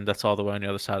Princeton, that's all the way on the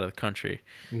other side of the country.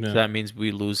 So No. that means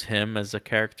we lose him as a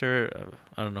character.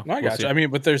 I don't know. No, I We'll got you. see. I mean,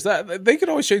 but there's that. They could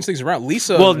always change things around.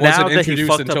 Lisa Well, now wasn't that he introduced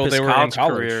fucked up until his they were in college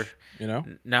college. career, You know?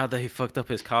 now that he fucked up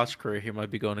his college career, he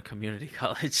might be going to community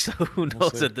college. So who We'll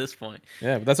knows see. at this point?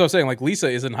 Yeah, but that's what I'm saying. Like Lisa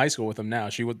is in high school with him now.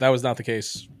 That was not the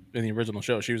case in the original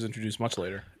show. She was introduced much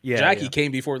later. Yeah, Jackie yeah.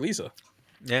 came before Lisa.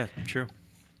 Yeah, true.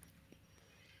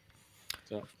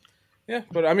 So, yeah,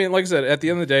 but I mean, like I said, at the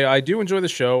end of the day, I do enjoy the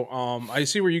show. I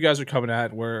see where you guys are coming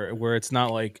at, where it's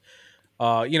not like,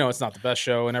 it's not the best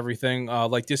show and everything.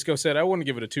 Like Disco said, I wouldn't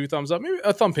give it a 2 thumbs up, maybe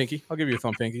a thumb pinky. I'll give you a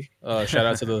thumb pinky. Shout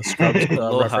out to the Scrubs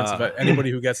reference. Aloha.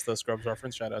 Anybody who gets the Scrubs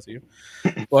reference, shout out to you.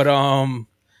 But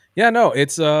yeah, no,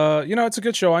 it's it's a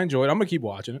good show. I enjoy it. I'm gonna keep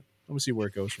watching it. I'm gonna see where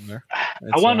it goes from there.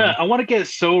 I wanna get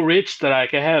so rich that I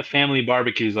can have family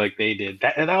barbecues like they did.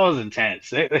 That was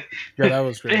intense. Yeah, that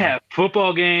was great. They had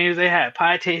football games. They had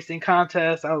pie tasting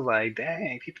contests. I was like,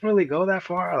 dang, people really go that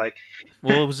far? Like,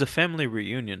 Well, it was a family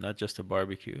reunion, not just a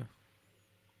barbecue.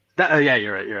 that, yeah,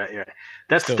 you're right.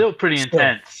 That's still pretty Still.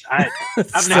 intense. I've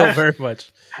Still never, very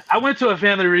much. I went to a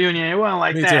family reunion. It wasn't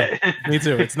like Me that. too. Me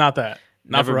too. It's not that.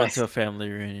 Not Never for been us. to a family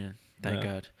reunion. Thank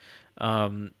No.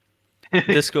 God.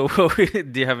 Disco,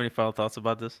 do you have any final thoughts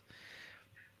about this?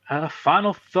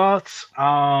 Final thoughts.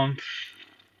 My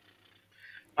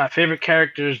favorite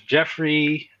characters,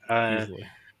 Jeffrey. Easily.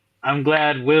 I'm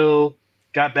glad Will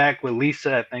got back with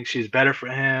Lisa. I think she's better for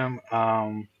him.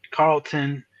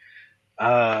 Carlton.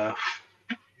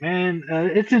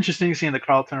 It's interesting seeing the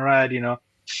Carlton ride.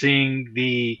 Seeing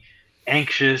the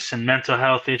anxious and mental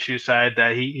health issue side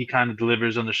that he kind of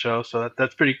delivers on the show. So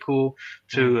that's pretty cool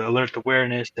to alert the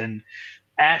awareness. And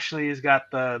Ashley's got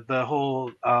the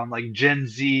whole like Gen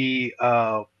Z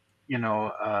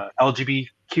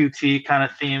LGBTQT kind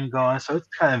of theme going. So it's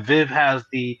kind of Viv has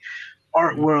the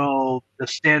art world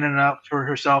standing up for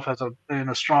herself as a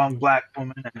strong black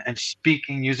woman and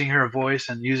speaking, using her voice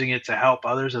and using it to help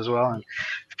others as well. And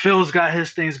Phil's got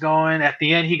his things going. At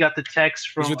the end, he got the text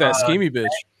from He's with that schemy bitch.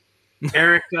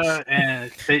 Erica,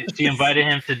 and she invited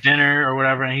him to dinner or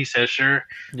whatever, and he said sure.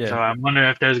 Yeah. So I'm wondering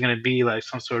if there's going to be like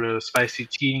some sort of spicy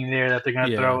cheating there that they're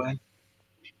going to throw in.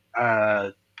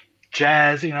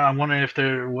 Jazz, I'm wondering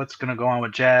what's going to go on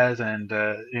with Jazz, and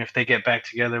if they get back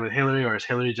together with Hillary, or is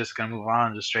Hillary just going to move on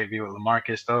and just straight be with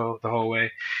Lamarcus though the whole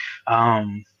way. I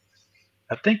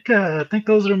think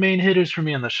those are the main hitters for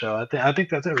me on the show. I think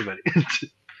that's everybody.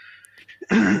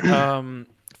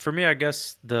 For me, I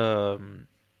guess the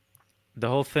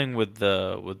whole thing with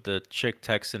the chick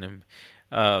texting him,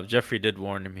 Jeffrey did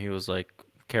warn him. He was like,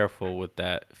 careful with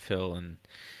that, Phil.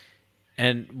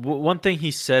 And one thing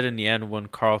he said in the end when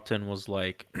Carlton was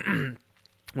like,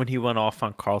 when he went off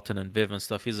on Carlton and Viv and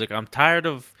stuff, he's like, I'm tired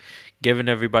of giving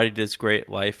everybody this great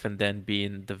life and then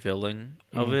being the villain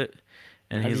of it.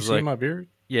 And Have he's you seen like, my beard?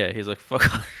 yeah, he's like, fuck.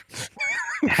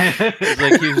 He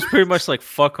was pretty much like,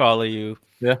 fuck all of you.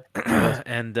 Yeah.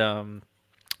 And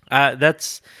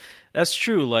that's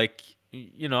true. Like,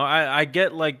 I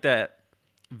get like that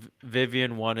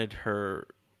Vivian wanted her.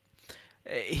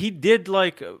 He did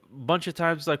like a bunch of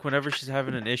times, like whenever she's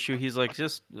having an issue, he's like,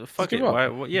 just fuck give it.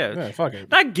 up. Why, yeah, fuck it.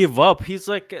 not give up. He's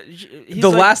like,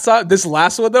 Last time, this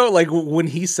last one though, like when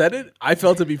he said it, I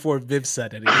felt it before Viv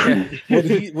said it.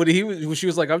 when she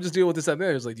was like, I'm just dealing with this and that.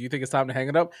 He was like, do you think it's time to hang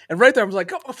it up? And right there, I was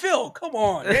like, Phil, come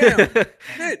on, damn.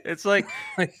 It's like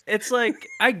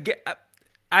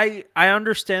I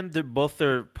understand both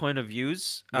their point of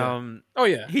views. Yeah. Oh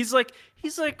yeah. He's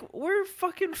like, we're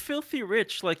fucking filthy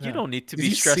rich. Like, you don't need to Did be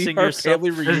you see stressing our yourself. family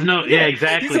There's reunion?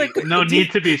 exactly. He's like, no need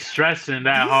to be stressing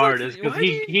that hard. like, It's because why do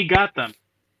you- he got them.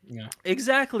 Yeah.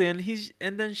 Exactly, and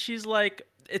then she's like,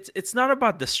 it's not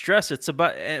about the stress. It's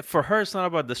about, for her, it's not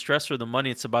about the stress or the money.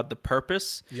 It's about the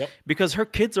purpose. Yep. Because her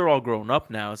kids are all grown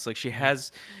up now. It's like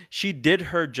she did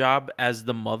her job as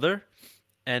the mother,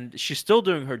 and she's still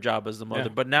doing her job as the mother, Yeah.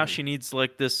 but now she needs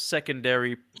like this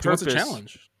secondary She wants a purpose.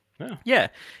 challenge. Yeah. Yeah,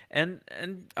 and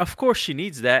of course she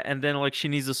needs that, and then like she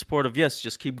needs the support of yes,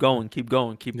 just keep going, keep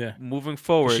Yeah. moving 'Cause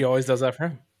forward. she always does that for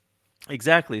him.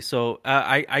 Exactly. So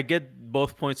I get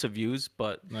both points of views,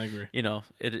 but I agree. you know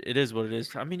it is what it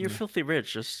is. I mean, you're Yeah. filthy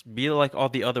rich. Just be like all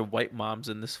the other white moms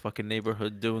in this fucking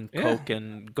neighborhood doing Yeah. coke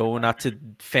and going out to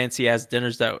fancy ass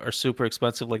dinners that are super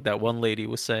expensive, like that one lady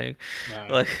was saying,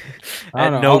 like I at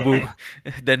don't know. Nobu,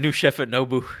 that new chef at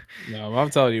Nobu. No, I'm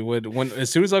telling you, when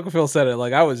as soon as Uncle Phil said it,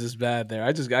 like I was just bad there.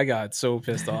 I got so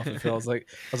pissed off at Phil. I was like,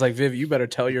 Viv, you better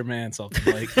tell your man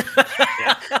something. Like,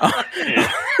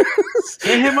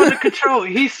 Get him under control.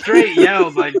 He straight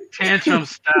yelled like tantrum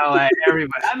style at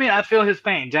everybody. I mean, I feel his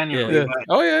pain genuinely. yeah. But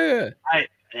Oh yeah.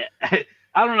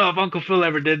 I don't know if Uncle Phil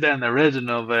ever did that in the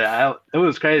original, but it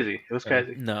was crazy. It was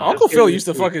crazy. No, Uncle Phil used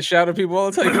to fucking shout at people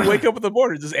all the time. He'd wake up in the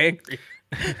morning just angry.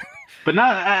 But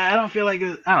not. I don't feel like I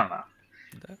don't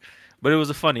know. but it was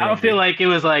a funny. I don't ending. feel like it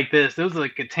was like this. It was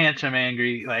like a tantrum,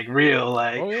 angry, like real,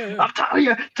 like Oh, yeah. I'm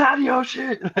tired of your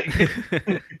shit.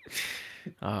 Like,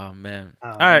 Oh man! oh,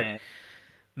 All right, man.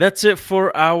 that's it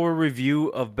for our review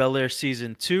of Bel-Air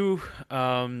season 2.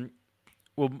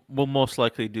 We'll most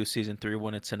likely do season 3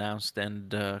 when it's announced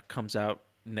and comes out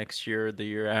next year, the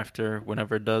year after,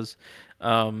 whenever it does.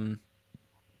 We'll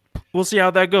see how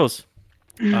that goes.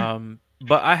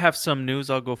 But I have some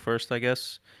news. I'll go first, I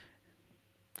guess.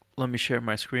 Let me share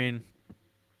my screen,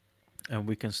 and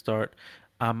we can start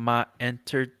on my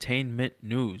entertainment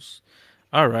news.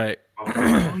 All right.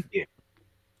 Yeah.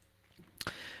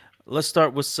 Let's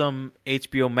start with some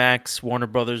HBO Max, Warner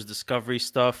Brothers Discovery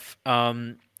stuff.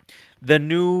 The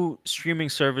new streaming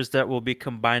service that will be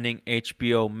combining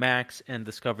HBO Max and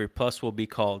Discovery Plus will be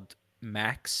called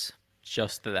Max.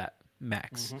 Just that,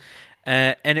 Max.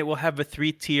 And it will have a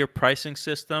 3-tier pricing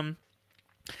system.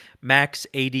 Max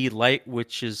AD Lite,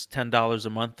 which is $10 a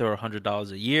month or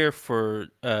 $100 a year for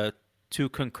 2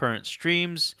 concurrent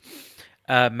streams.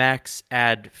 Max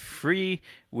ad free,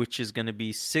 which is going to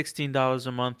be $16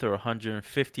 a month or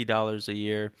 $150 a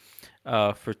year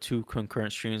for 2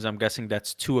 concurrent streams. I'm guessing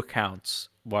that's 2 accounts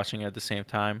watching at the same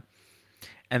time.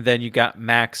 And then you got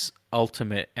Max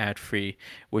Ultimate ad free,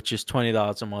 which is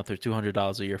 $20 a month or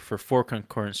 $200 a year for 4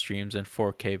 concurrent streams and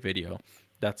 4K video.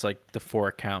 That's like the 4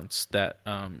 accounts that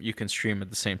you can stream at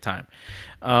the same time.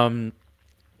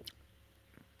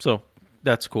 So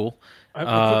that's cool. I have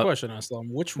a quick question, Aslam.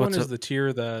 Which one what's is up? the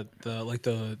tier that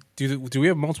do we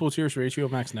have multiple tiers for HBO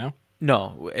Max now?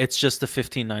 No, it's just the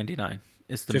 $15.99.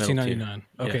 It's the middle tier. $15.99.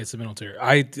 Okay, Yeah. it's the middle tier.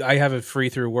 I have it free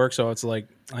through work, so it's like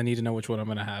I need to know which one I'm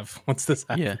gonna have once this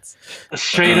happens. Yeah.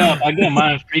 Straight up, I get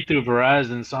mine free through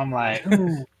Verizon, so I'm like,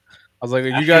 ooh. I was like,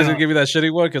 I you guys feel- gonna give me that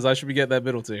shitty one because I should be getting that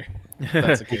middle tier.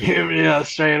 That's the case. Yeah,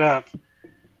 straight up.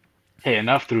 Hey,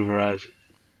 enough through Verizon.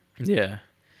 Yeah.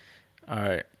 All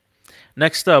right.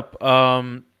 Next up,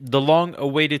 the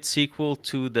long-awaited sequel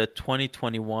to the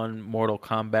 2021 Mortal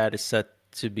Kombat is set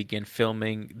to begin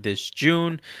filming this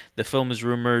June. The film is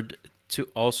rumored to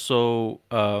also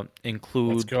Let's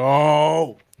include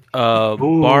go.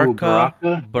 Baraka.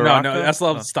 Baraka? No, that's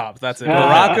Oh. stop. That's it. Yeah.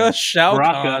 Baraka, Shao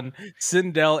Baraka. Kahn,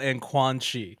 Sindel, and Quan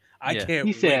Chi. I Yeah. can't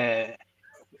He wait. said,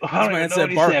 This I don't man even know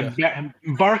said what he said.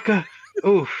 Barca.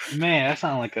 Oof, man, that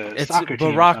sounds like a It's soccer team.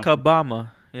 or Barack something.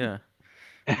 Obama. Yeah.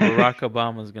 Barack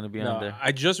Obama is going to be on No, there.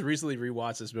 I just recently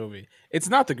rewatched this movie. It's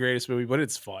not the greatest movie, but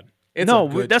it's fun. It's No, a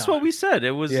good that's time. what we said.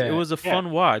 It was Yeah. it was a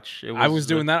fun watch. I was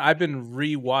doing that. I've been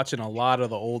rewatching a lot of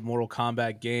the old Mortal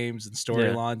Kombat games and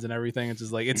storylines and everything. It's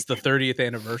just like it's the 30th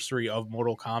anniversary of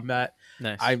Mortal Kombat.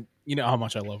 Nice. You know how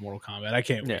much I love Mortal Kombat. I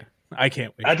can't wait. Yeah. I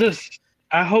can't wait.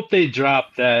 I hope they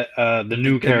drop that the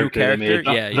new character they made.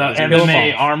 Yeah, the yeah. Kill him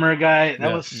MMA off. armor guy. That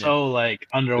Yeah. was so like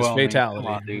underwhelming. His Come fatality.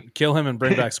 on, dude. Kill him and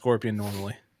bring back Scorpion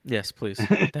normally. Yes, please.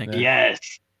 Thank you.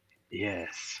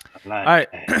 Yes. I like All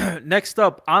that. right. Next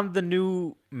up on the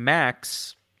new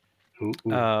Max, Ooh,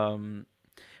 ooh.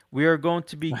 we are going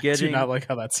to be I do getting not like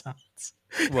how that sounds.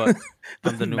 what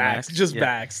on the new Max. Just Yeah.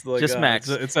 Max. Like, Just Max.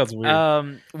 It sounds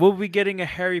weird. We'll be getting a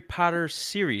Harry Potter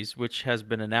series, which has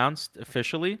been announced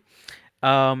officially.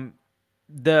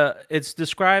 It's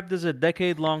described as a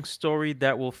decade-long story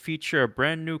that will feature a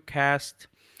brand new cast,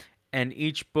 and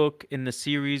each book in the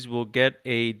series will get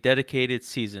a dedicated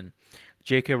season.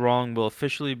 J.K. Rowling will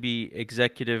officially be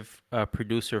executive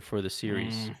producer for the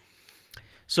series.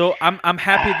 So I'm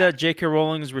happy that J.K.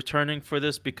 Rowling is returning for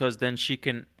this because then she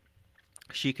can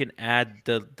add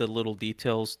the little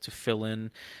details to fill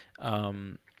in.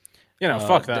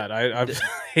 Fuck that. I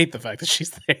hate the fact that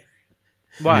she's there.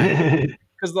 Why?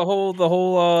 Because the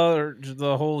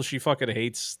whole she fucking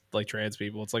hates like trans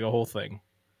people. It's like a whole thing.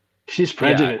 She's Yeah,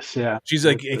 prejudiced. Yeah. She's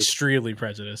like extremely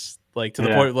prejudiced, like to the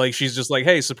Yeah. point like she's just like,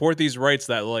 hey, support these rights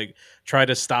that like try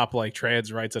to stop like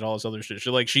trans rights and all this other shit.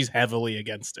 She's heavily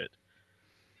against it.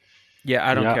 yeah.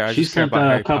 I don't Yeah. care. I She just care sent about a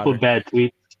Harry couple Potter. bad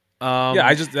tweets. Yeah,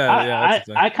 I Um, just yeah, that's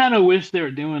the thing. I kind of wish they were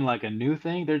doing like a new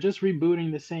thing. They're just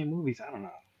rebooting the same movies. I don't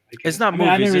know. it's not I mean,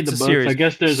 I movies; didn't read it's the a books. I series.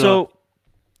 guess there's a So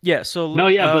yeah, so no,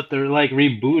 yeah, but they're like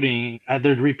rebooting.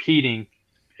 They're repeating.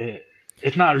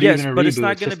 It's not even yes, a but it's reboot.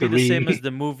 not It's going to just a be the same as re.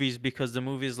 the movies because the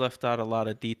movies left out a lot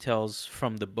of details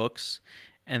from the books,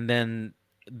 and then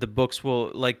the books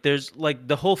will like there's like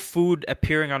the whole food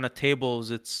appearing on the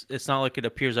tables. It's not like it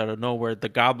appears out of nowhere. The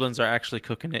goblins are actually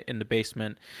cooking it in the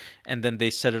basement, and then they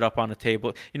set it up on a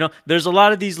table. You know, there's a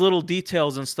lot of these little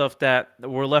details and stuff that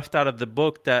were left out of the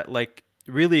book that like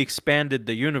really expanded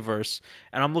the universe,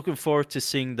 and I'm looking forward to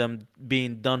seeing them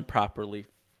being done properly.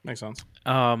 Makes sense.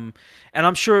 Um, and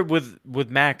I'm sure with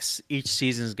Max, each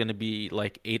season is going to be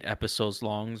like 8 episodes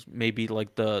long. Maybe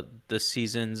like the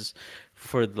seasons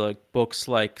for the books,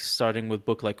 like starting with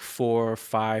book like 4,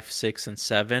 5, 6, and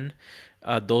 7.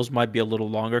 Those might be a little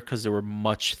longer because they were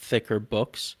much thicker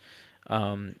books.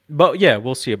 But yeah,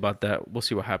 we'll see about that. We'll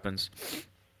see what happens.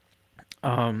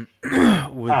 I With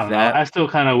don't know. I that, still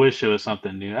kind of wish it was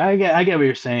something new. I get what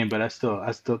you're saying, but I still,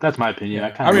 that's my opinion. I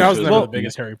Yeah, kind I of mean, I wish was it was never well, the something new.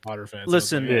 biggest Harry Potter fan. So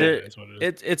it's like, listen, yeah, Yeah. it's what it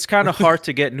is. it's kind of hard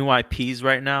to get new IPs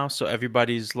right now, so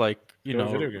everybody's like, Go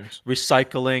with video games.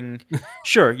 recycling.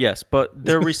 Sure, yes, but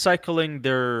they're recycling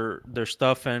their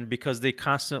stuff, and because they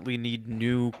constantly need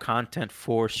new content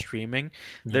for streaming,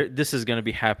 this is going to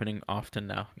be happening often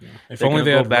now. Yeah. If They're only going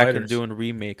to they go had back and writers. doing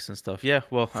remakes and stuff. Yeah,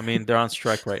 well, I mean, they're on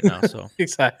strike right now, so.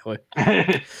 Exactly.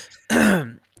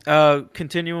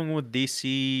 Continuing with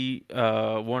DC,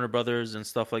 Warner Brothers, and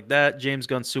stuff like that, James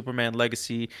Gunn's Superman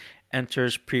Legacy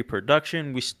enters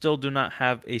pre-production. We still do not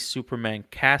have a Superman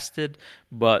casted,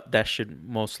 but that should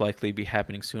most likely be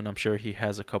happening soon. I'm sure he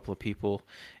has a couple of people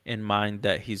in mind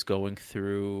that he's going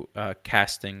through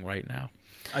casting right now.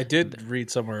 I did read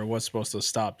somewhere it was supposed to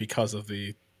stop because of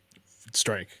the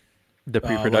strike. The Like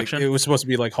pre-production. it was supposed to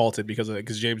be like halted because of it,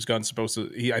 because James Gunn's supposed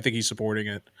to. I think he's supporting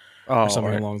it Oh, or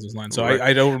something right. along those lines. So Right.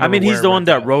 I don't remember. I mean, he's where the I one read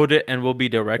that wrote it and will be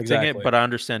directing it, Exactly. but I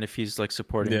understand if he's like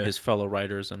supporting Yeah. his fellow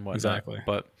writers and whatnot. Exactly.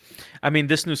 But I mean,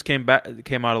 this news came out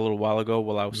a little while ago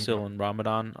while I was Okay. still in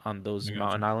Ramadan on those I gotcha.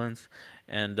 mountain islands,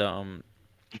 and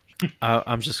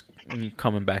I'm just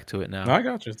coming back to it now. No, I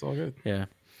got you. It's all good. Yeah.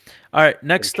 All right.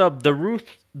 Next up, the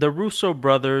Russo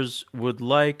brothers would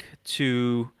like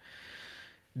to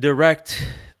direct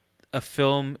a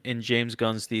film in James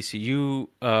Gunn's DCU.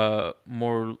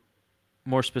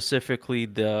 More specifically,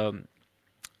 the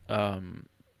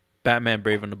Batman: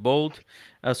 Brave and the Bold.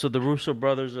 So the Russo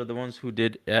brothers are the ones who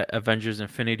did Avengers: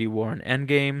 Infinity War and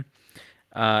Endgame,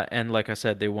 and like I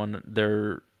said,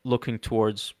 they're looking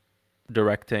towards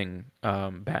directing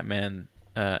Batman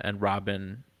and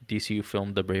Robin DCU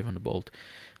film, The Brave and the Bold.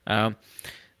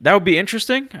 That would be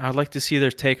interesting. I'd like to see their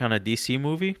take on a DC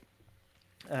movie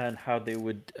and how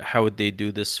would they do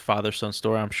this father son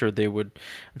story. I'm sure they're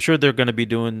going to be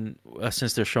doing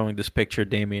since they're showing this picture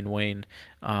Damian Wayne.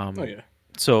 Oh yeah.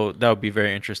 So that would be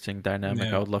very interesting dynamic.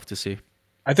 Yeah. I would love to see.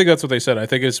 I think that's what they said. I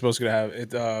think it's supposed to have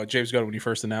it. James Gunn, when he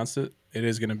first announced it, it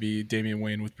is going to be Damian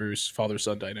Wayne with Bruce, father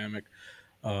son dynamic.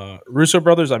 Russo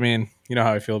brothers. I mean, you know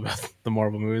how I feel about the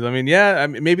Marvel movies. I mean, yeah,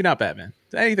 maybe not Batman.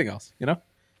 Anything else, you know?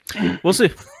 We'll see.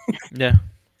 Yeah.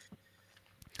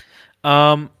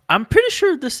 I'm pretty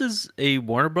sure this is a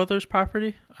Warner Brothers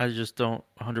property. I just don't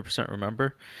 100%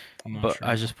 remember, I'm not but sure.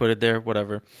 I just put it there.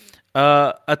 Whatever.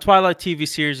 A Twilight TV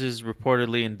series is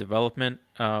reportedly in development.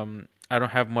 I don't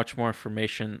have much more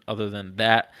information other than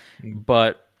that,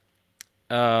 but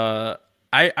I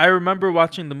remember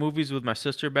watching the movies with my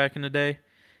sister back in the day,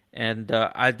 and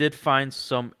I did find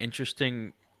some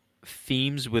interesting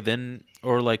themes within,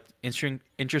 or like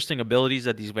interesting abilities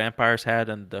that these vampires had,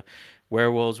 and the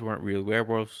werewolves weren't really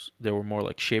werewolves; they were more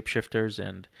like shapeshifters,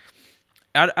 and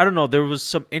I don't know. There was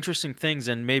some interesting things,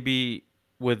 and maybe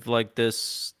with like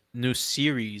this new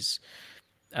series,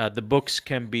 the books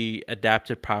can be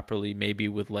adapted properly, maybe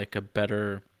with like a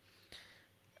better,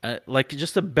 like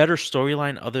just a better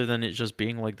storyline, other than it just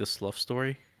being like this love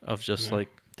story of just like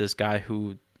this guy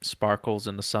who sparkles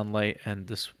in the sunlight and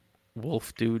this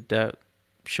wolf dude that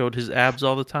showed his abs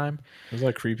all the time. There's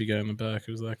that creepy guy in the back.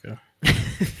 Who's that guy?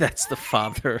 That's the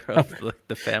father of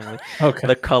the family, Okay.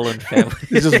 the Cullen family.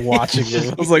 He's just watching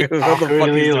it. I was like, what the fuck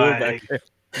Awkwardly, he's doing like- back there?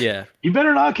 Yeah. You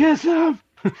better not kiss him.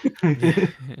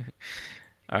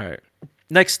 All right.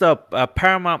 Next up,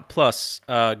 Paramount Plus,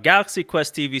 Galaxy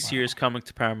Quest TV series coming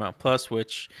to Paramount Plus,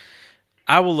 which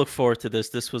I will look forward to this.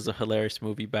 This was a hilarious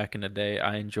movie back in the day.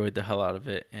 I enjoyed the hell out of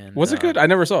it. And Was it good? I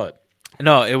never saw it.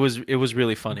 no, it was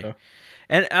really funny. Okay.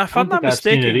 And if I I'm don't not think I've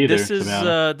seen it mistaken, either, to be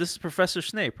honest. this is Professor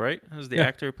Snape, right? Who's the Yeah.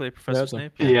 actor who played Professor so.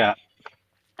 Snape? Yeah.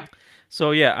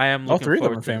 So yeah, I am All looking three of them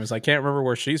forward are to this. famous. I can't remember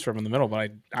where she's from in the middle,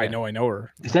 but I know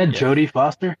her. Is that Jodie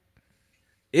Foster?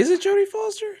 Is it Jodie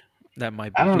Foster? That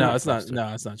might be. I don't know. No, it's not. Foster.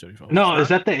 No, it's not Jodie Foster. No, is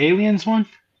that the Aliens one?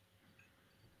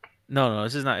 No,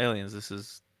 this is not Aliens. This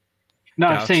is. No,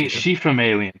 I'm Galaxy. saying she from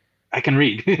Alien. I can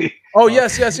read. Oh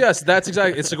yes. That's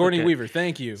exactly. It's Sigourney Okay. Weaver.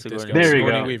 Thank you. Sigourney Disco. Weaver. There you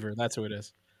Sigourney go. Weaver. That's who it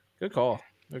is. Good call.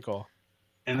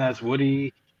 And that's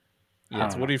Woody. Yeah,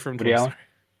 it's Woody from Woody Toy Allen? Story.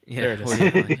 Yeah. There it is. Woody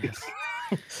Allen,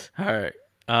 yes. All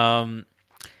right.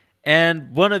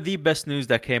 And one of the best news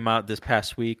that came out this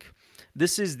past week.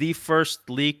 This is the first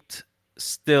leaked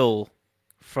still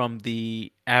from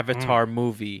the Avatar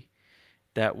movie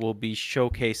that will be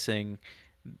showcasing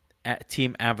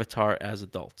Team Avatar as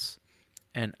adults.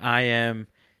 And I am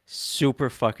super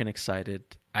fucking excited.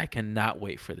 I cannot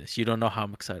wait for this. You don't know how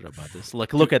I'm excited about this.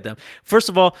 Like, look at them. First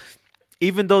of all,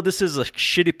 even though this is a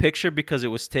shitty picture because it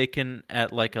was taken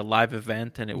at like a live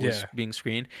event and it was being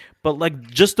screened, but like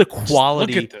just the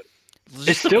quality. Look at that.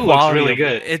 It still looks really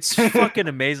good. It's fucking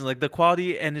amazing. Like the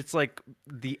quality and it's like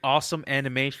the awesome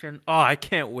animation. Oh, I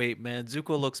can't wait, man.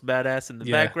 Zuko looks badass in the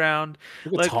background.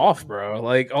 Look at Toph, bro.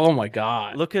 Like, oh my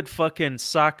god. Look at fucking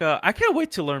Sokka. I can't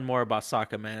wait to learn more about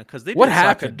Sokka, man, because they did What Sokka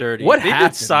happened? dirty. What they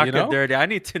happened, did Sokka you know? dirty. I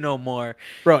need to know more.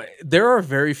 Bro, there are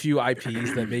very few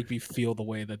IPs that make me feel the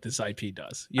way that this IP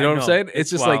does. You know what I'm saying? It's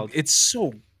just wild. like it's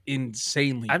so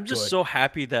insanely I'm just good. so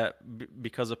happy that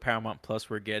because of Paramount Plus,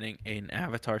 we're getting an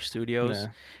Avatar Studios,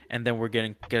 and then we're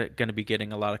going to be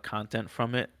getting a lot of content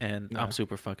from it, and I'm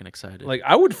super fucking excited. Like,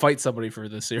 I would fight somebody for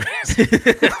this series.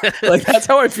 Like, that's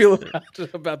how I feel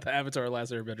about the Avatar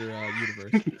Last Airbender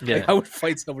universe. Yeah. Like, I would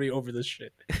fight somebody over this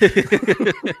shit.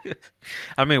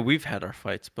 I mean, we've had our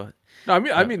fights, but No,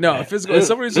 I mean, no. If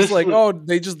somebody's just like, oh,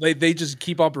 they just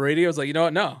keep up radio. It's like, you know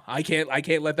what? No, I can't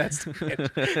let that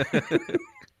stand.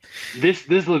 This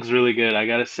looks really good, I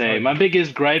gotta say. My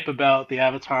biggest gripe about the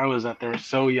Avatar was that they're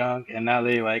so young, and now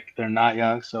they're not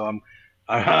young. So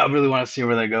I really want to see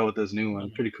where they go with this new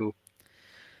one. Pretty cool.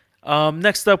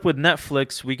 Next up with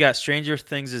Netflix, we got Stranger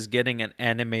Things is getting an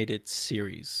animated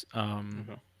series.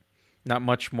 Not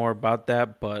much more about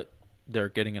that, but they're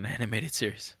getting an animated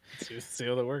series. See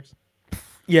how that works.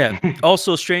 Yeah.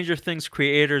 Also, Stranger Things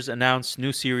creators announced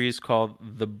new series called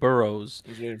The Burrows.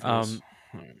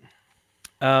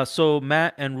 So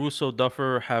Matt and Russo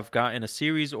Duffer have gotten a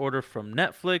series order from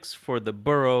Netflix for The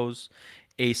Burrows,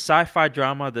 a sci-fi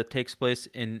drama that takes place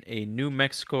in a New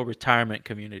Mexico retirement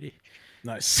community.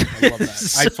 Nice. I love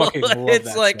that. I fucking love it's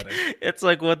that like setting. it's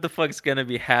like what the fuck's gonna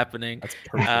be happening? That's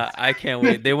perfect. I can't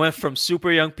wait. They went from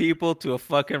super young people to a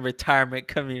fucking retirement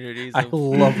communities. I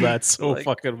love that so like,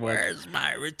 fucking much. Where's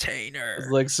my retainer?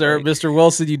 It's like, sir, Mr.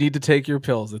 Wilson, you need to take your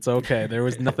pills. It's okay. There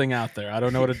was nothing out there. I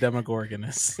don't know what a Demogorgon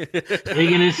is.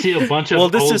 You're gonna see a bunch of Well,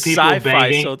 this old is people sci-fi,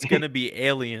 banging. so it's gonna be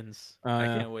aliens. I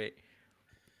Yeah. can't wait.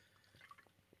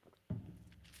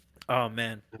 Oh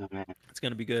man, Oh, man. it's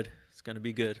gonna be good. It's gonna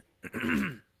be good.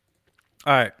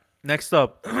 All right, next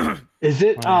up. Is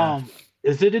it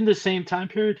is it in the same time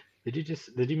period? Did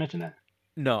you mention that?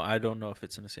 No, I don't know if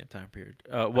it's in the same time period.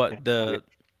 What Okay. the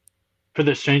For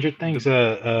the Stranger Things new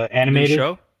animated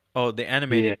show? Oh, the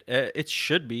animated. It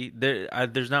should be.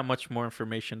 There's not much more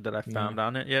information that I found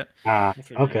on it yet.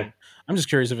 Okay. I'm just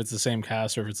curious if it's the same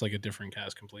cast or if it's like a different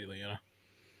cast completely, you know?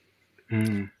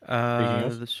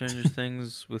 of? The Stranger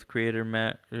Things with creator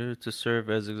Matt to serve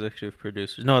as executive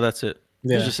producers. No, that's it.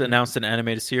 Yeah. They just announced an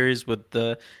animated series with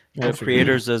the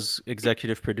creators as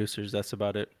executive producers. That's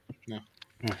about it. Yeah.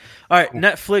 All right. Cool.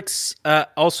 Netflix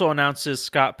also announces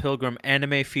Scott Pilgrim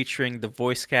anime featuring the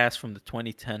voice cast from the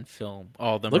 2010 film.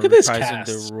 All of them Look are at this reprising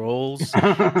cast. their roles,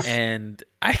 and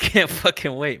I can't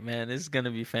fucking wait, man. This is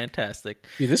gonna be fantastic.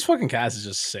 Dude, this fucking cast is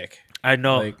just sick. I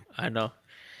know. Like, I know.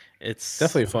 It's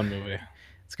definitely a fun movie.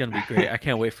 It's gonna be great. I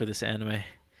can't wait for this anime.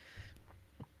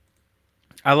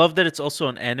 I love that it's also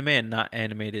an anime and not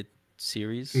animated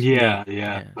series. Yeah.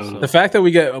 So- The fact that we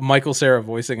get Michael Cera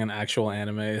voicing an actual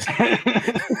anime is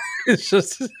it's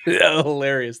just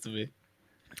hilarious to me.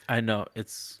 I know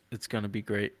it's gonna be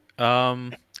great.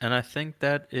 And I think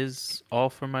that is all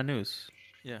for my news.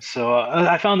 Yeah. So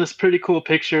I found this pretty cool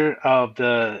picture of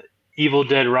the Evil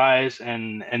Dead Rise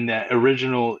and the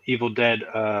original Evil Dead.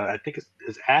 I think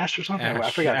it's Ash or something.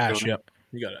 I forgot. Ash, yep.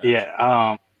 You got it.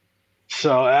 Yeah.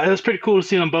 So it was pretty cool to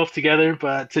see them both together.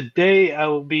 But today I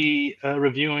will be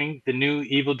reviewing the new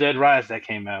Evil Dead Rise that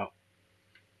came out.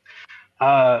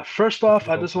 First off,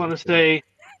 I just want to say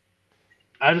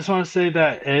I just want to say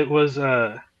that it was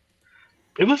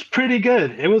pretty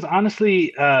good. It was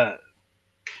honestly I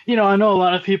know a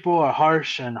lot of people are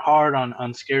harsh and hard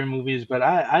on scary movies, but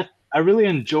I really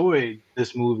enjoyed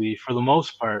this movie for the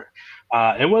most part.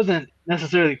 It wasn't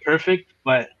necessarily perfect,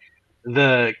 but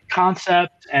the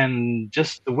concept and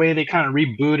just the way they kind of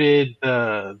rebooted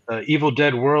the Evil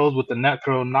Dead world with the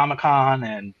Necronomicon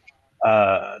and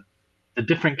uh, the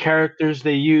different characters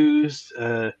they used.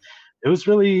 It was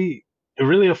really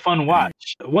a fun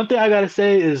watch. One thing I gotta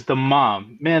say is the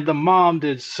mom. Man, the mom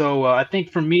did so well. I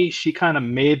think for me, she kind of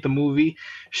made the movie.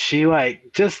 She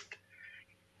like just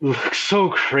looked so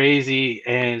crazy,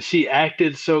 and she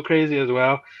acted so crazy as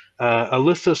well.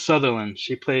 Alyssa Sutherland,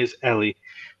 she plays Ellie.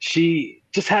 She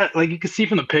just had like you can see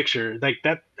from the picture, like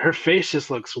that her face just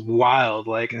looks wild.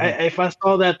 Like if I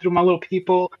saw that through my little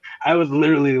people, I would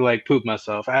literally like poop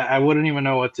myself. I wouldn't even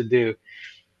know what to do.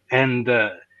 And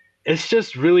it's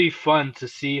just really fun to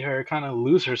see her kind of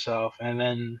lose herself, and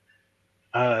then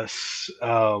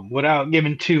without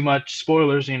giving too much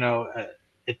spoilers,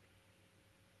 it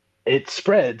it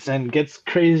spreads and gets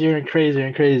crazier and crazier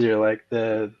and crazier. Like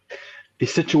the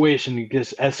situation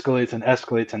just escalates and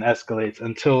escalates and escalates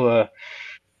until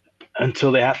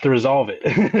they have to resolve it.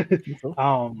 Okay.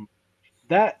 um,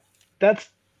 that that's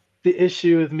the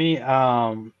issue with me.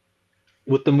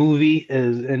 With the movie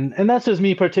is and that's just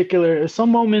me particular.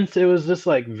 Some moments it was just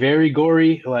like very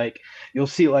gory, like you'll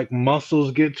see like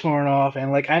muscles get torn off,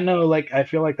 and like I know like I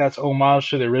feel like that's homage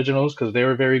to the originals because they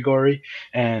were very gory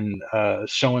and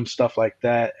showing stuff like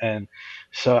that, and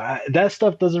so that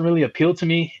stuff doesn't really appeal to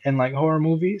me in like horror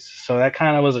movies, so that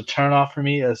kind of was a turn off for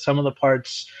me, as some of the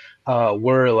parts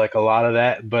were like a lot of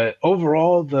that, but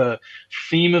overall the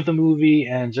theme of the movie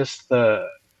and just the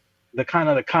kind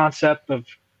of the concept of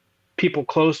people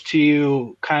close to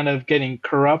you kind of getting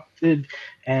corrupted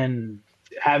and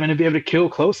having to be able to kill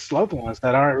close loved ones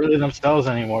that aren't really themselves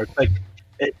anymore. It's like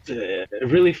it's a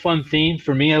really fun theme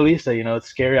for me, at least. It's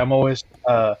scary. I'm always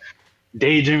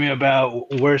daydreaming about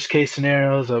worst case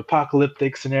scenarios,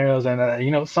 apocalyptic scenarios,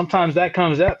 and sometimes that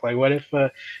comes up. Like, what if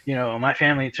my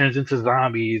family turns into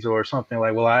zombies or something?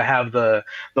 Like, will I have the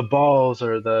balls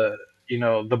or the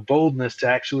boldness to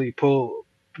actually pull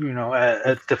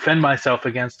defend myself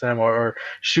against them or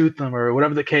shoot them or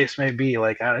whatever the case may be.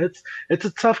 Like it's a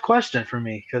tough question for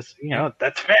me because Yeah.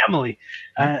 that's family,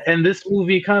 Yeah. and this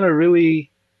movie kind of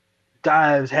really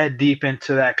dives head deep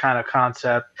into that kind of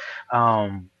concept.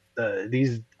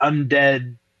 These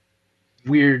undead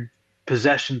weird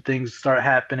possession things start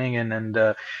happening, and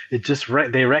it just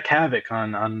they wreak havoc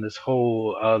on this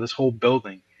whole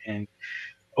building. And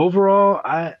overall,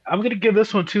 I'm gonna give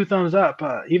this one two thumbs up.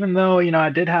 Even though I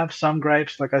did have some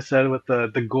gripes, like I said, with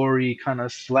the gory kind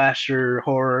of slasher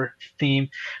horror theme,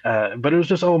 but it was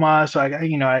just homage, so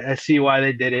I see why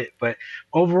they did it. But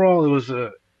overall, it was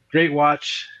a great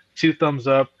watch. Two thumbs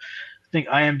up. I think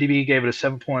IMDb gave it a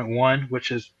 7.1,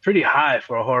 which is pretty high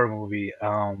for a horror movie.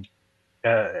 And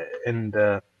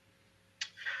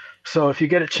So if you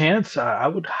get a chance, I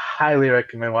would highly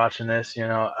recommend watching this.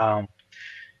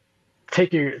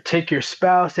 Take your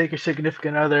spouse, take your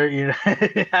significant other,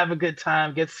 have a good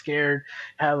time, get scared,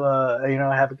 have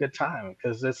a good time,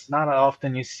 because it's not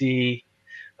often you see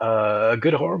a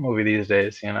good horror movie these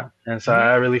days, and so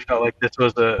Yeah. I really felt like this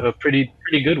was a pretty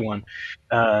good one.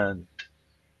 uh,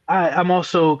 I'm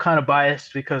also kind of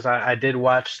biased because I did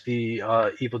watch the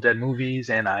Evil Dead movies,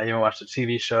 and I even watched the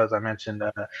TV show, as I mentioned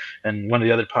in one of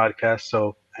the other podcasts.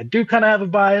 So I do kind of have a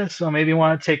bias, so maybe you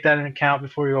want to take that into account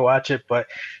before you go watch it. But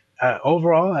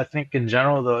overall, I think in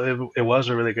general, though, it was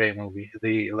a really great movie.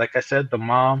 Like I said, the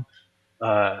mom,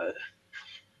 uh,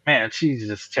 man, she's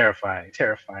just terrifying,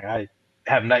 terrifying. I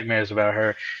have nightmares about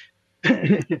her.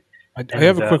 I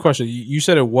have And a quick question. You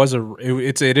said it was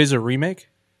it is a remake.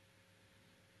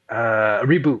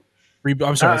 reboot.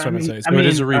 I'm sorry, that's what I meant to say. So it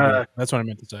is a reboot. Uh, That's what I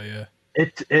meant to say. Yeah.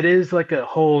 it is like a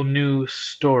whole new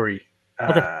story.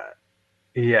 Okay.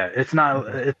 Yeah, Okay. it's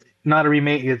not a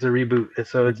remake, it's a reboot.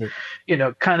 So it's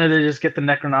Reboot. kind of they just get the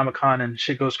Necronomicon and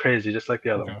shit goes crazy just like the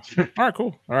other Okay. ones. All right.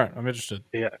 Cool. All right. I'm interested.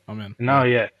 Yeah. I'm in. No,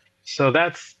 Yeah. yeah. So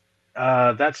that's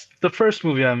the first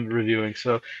movie I'm reviewing.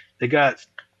 So they got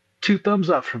two thumbs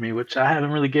up for me, which I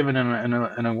haven't really given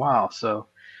in a while. So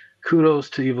kudos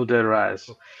to Evil Dead Rise.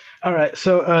 All right,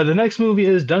 so the next movie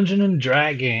is Dungeon and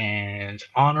Dragons: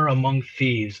 Honor Among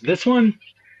Thieves. This one,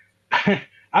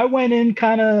 I went in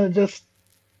kind of just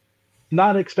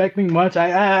not expecting much.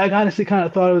 I honestly kind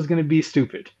of thought it was going to be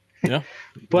stupid. Yeah.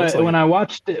 Looks But like it.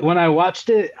 when I watched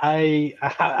it,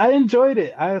 I enjoyed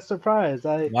it. I was surprised.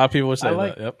 A lot of people would I say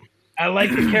like that. Yep. I like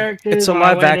the It's characters a when I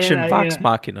live went in. action Vox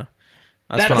Machina.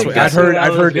 That's what That's That's I'm what I've exactly guessing. heard. what I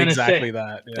I've was heard gonna say. exactly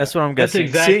that. Yeah. That's what I'm That's guessing.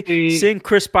 exactly. Seeing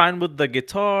Chris Pine with the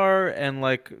guitar and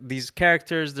like these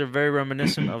characters, they're very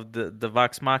reminiscent of the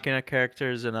Vox Machina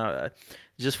characters, and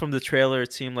just from the trailer,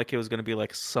 it seemed like it was gonna be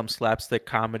like some slapstick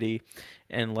comedy,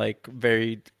 and like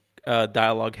very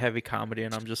dialogue heavy comedy,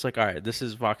 and I'm just like, all right, this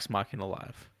is Vox Machina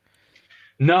live.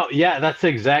 No, yeah, that's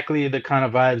exactly the kind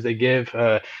of vibes they give.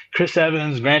 Chris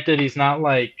Evans, granted, he's not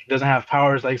like doesn't have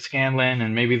powers like Scanlan,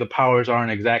 and maybe the powers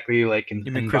aren't exactly like You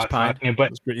mean in Chris Vox Pine? Machina, but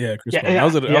That's great. Yeah, Chris yeah, Pine. yeah, I yeah.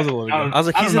 was a little I go. don't, I was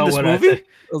like, I he's don't in know this what I said. movie.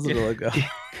 I was a little go.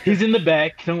 He's in the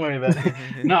back. Don't worry about it.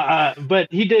 No, but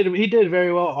he did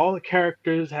very well. All the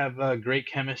characters have great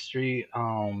chemistry.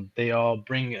 They all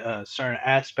bring a certain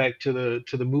aspect to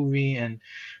the movie, and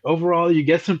overall, you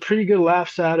get some pretty good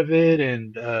laughs out of it,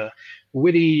 and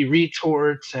witty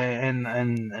retorts and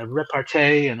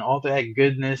repartee and all that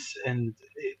goodness and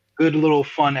good little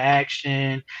fun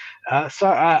action. So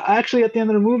I actually at the end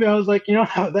of the movie, I was like,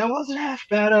 that wasn't half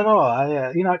bad at all.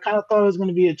 I kind of thought it was going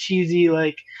to be a cheesy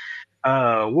like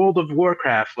World of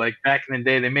Warcraft, like back in the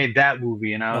day, they made that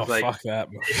movie, and I Oh was like, fuck that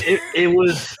it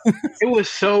was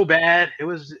so bad. It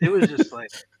was just like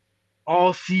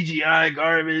all CGI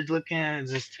garbage looking.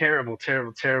 It's just terrible,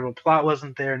 terrible, terrible. Plot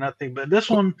wasn't there, nothing. But this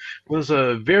one was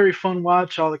a very fun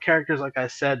watch. All the characters, like I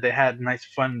said, they had nice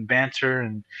fun banter,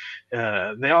 and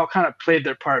they all kind of played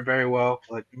their part very well.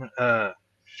 Like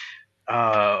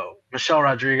Michelle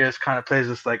Rodriguez kind of plays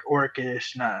this like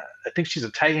orcish, not, I think she's a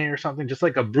Titan or something, just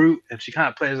like a brute, and she kind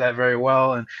of plays that very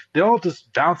well. And they all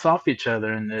just bounce off each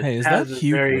other, and it Hey, is that has this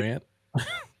Hugh very. Grant?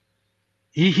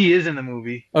 He is in the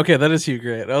movie. Okay, that is Hugh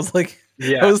Grant. I was like, I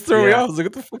Yeah, was throwing me yeah, off. I was like,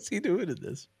 what the fuck's he doing in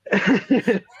this?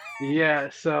 yeah.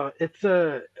 So it's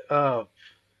a.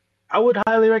 I would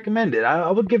highly recommend it. I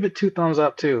would give it two thumbs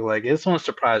up too. Like this one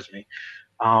surprised me.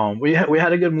 We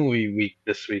had a good movie week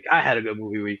this week. I had a good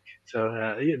movie week.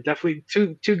 So yeah, definitely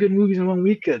two good movies in one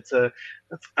week. That's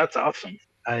awesome.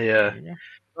 I There uh you go.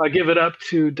 I give it up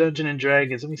to Dungeon and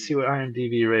Dragons. Let me see what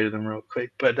IMDb rated them real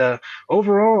quick. But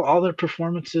overall, all their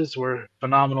performances were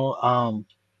phenomenal.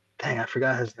 Dang, I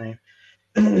forgot his name.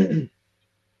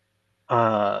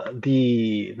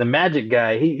 The magic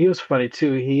guy. He was funny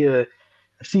too.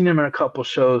 I've seen him in a couple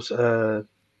shows.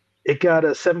 It got a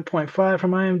 7.5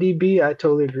 from IMDb. I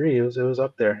totally agree. It was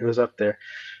up there. It was up there.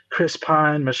 Chris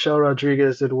Pine, Michelle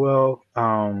Rodriguez did well.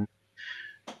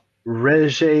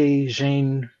 Regé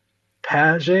Jean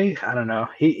Page. I don't know.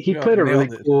 He Yeah, played a really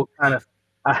nailed it. cool kind of.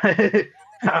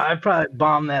 I probably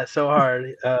bombed that so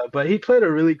hard, but he played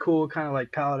a really cool kind of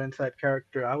like paladin type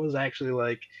character. I was actually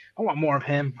like, I want more of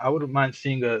him. I wouldn't mind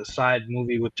seeing a side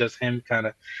movie with just him, kind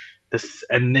of this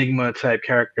enigma type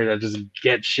character that just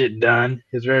gets shit done.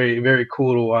 It's very very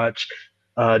cool to watch.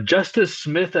 Justice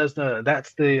Smith as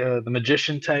the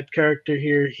magician type character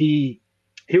here. He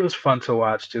was fun to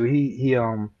watch too. He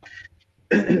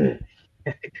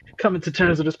coming to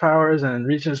terms with his powers and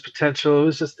reaching his potential.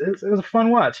 It was a fun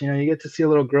watch. You get to see a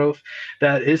little growth.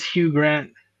 That is Hugh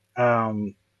Grant.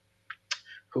 Um,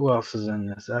 who else is in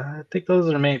this? I think those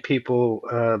are the main people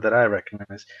that I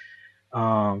recognize.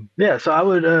 Yeah, so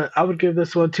I would give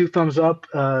this one two thumbs up.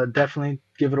 Definitely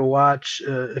give it a watch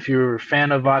if you're a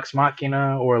fan of Vox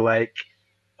Machina or like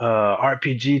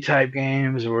RPG type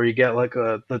games where you get like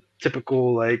the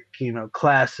typical like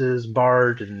classes,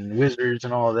 bard and wizards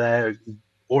and all that,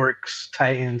 orcs,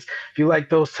 titans. If you like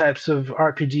those types of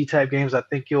RPG type games, I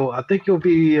think you'll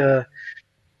be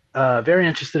very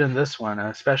interested in this one,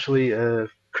 especially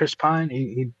Chris Pine.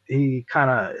 He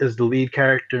kind of is the lead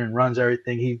character and runs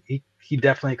everything. He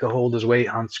definitely could hold his weight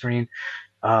on screen.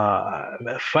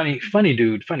 Funny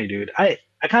dude, funny dude.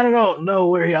 I kind of don't know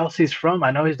where else he's from.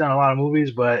 I know he's done a lot of movies,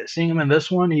 but seeing him in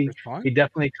this one, he Chris Pine? he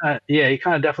definitely kind of yeah, he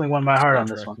kind of definitely won my heart Star on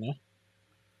this Trek, one.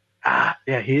 no?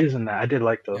 Yeah, he is in that. I did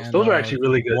like those. And Those are actually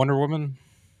really good. Wonder Woman.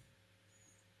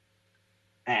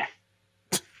 Eh.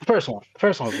 The first one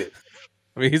was good.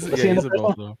 I mean, Was he in the he's in first both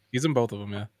one? of them. He's in both of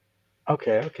them. Yeah.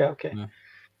 Okay. Yeah.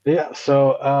 Yeah.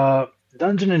 So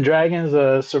Dungeon and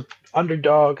Dragons,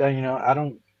 underdog. I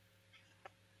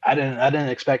didn't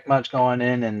expect much going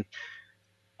in, and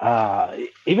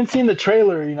even seeing the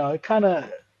trailer, it kind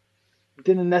of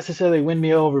didn't necessarily win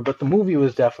me over, but the movie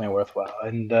was definitely worthwhile,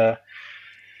 and I'm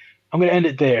gonna end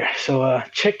it there. So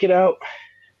check it out.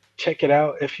 Check it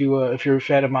out if you're a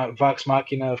fan of Vox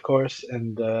Machina, of course,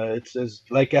 and it's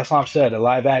like Islam said, a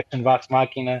live action Vox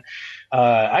Machina.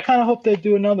 I kind of hope they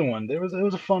do another one. It was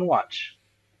a fun watch.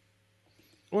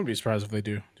 I wouldn't be surprised if they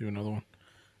do another one.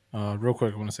 Real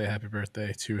quick, I want to say happy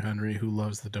birthday to Henry, who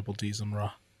loves the double D's and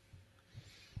raw.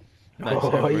 Nice.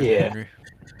 Oh Happy birthday, yeah. Henry.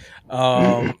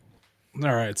 All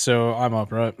right, so I'm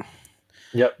up, right?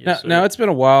 Yep. Yes, Now sir. it's been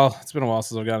a while. It's been a while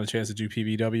since I've gotten a chance to do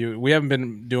PBW. We haven't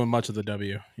been doing much of the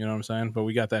W. You know what I'm saying? But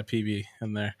we got that PB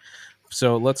in there.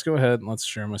 So let's go ahead and let's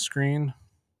share my screen.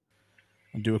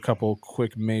 I'll do a couple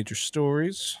quick major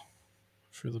stories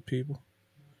for the people.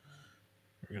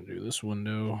 We're gonna do this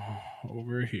window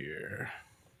over here.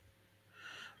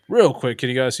 Real quick, can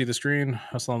you guys see the screen?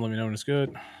 Hassan, let me know when it's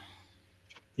good.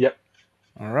 Yep.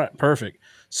 All right, perfect.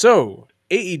 So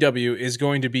AEW is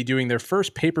going to be doing their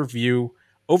first pay per view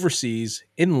overseas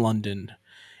in London,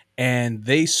 and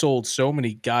they sold so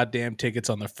many goddamn tickets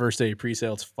on the first day of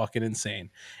pre-sale. It's fucking insane.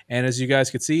 And as you guys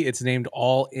can see, it's named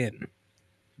All In.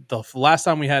 The last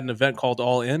time we had an event called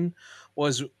All In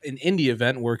was an indie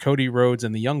event where Cody Rhodes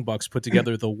and the Young Bucks put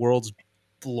together the world's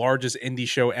largest indie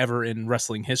show ever in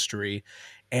wrestling history,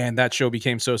 and that show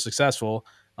became so successful.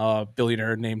 A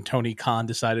billionaire named Tony Khan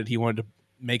decided he wanted to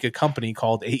make a company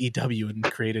called AEW and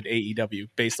created AEW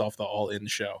based off the All In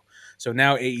show. So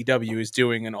now AEW is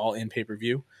doing an All In pay per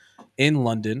view in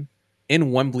London,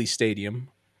 in Wembley Stadium,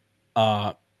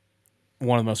 uh,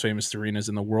 one of the most famous arenas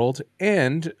in the world.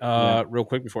 And Yeah. real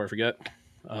quick before I forget,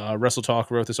 Wrestle Talk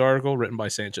wrote this article written by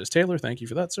Sanchez Taylor. Thank you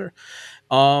for that, sir.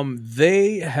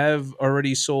 They have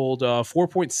already sold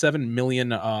 $4.7 million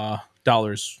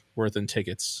worth in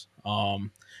tickets.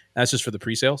 That's just for the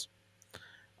pre-sales.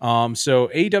 So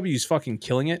AEW is fucking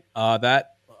killing it.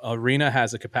 That arena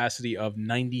has a capacity of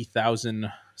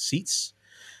 90,000 seats.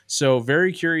 So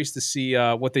very curious to see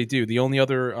what they do. The only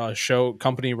other wrestling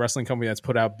company that's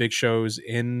put out big shows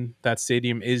in that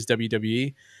stadium is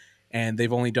WWE, and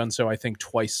they've only done so, I think,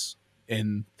 twice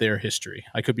in their history.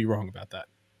 I could be wrong about that.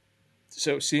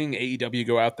 So seeing AEW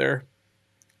go out there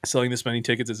selling this many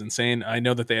tickets is insane. I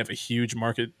know that they have a huge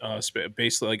market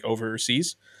base like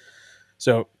overseas.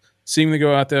 So seeing them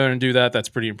go out there and do that, that's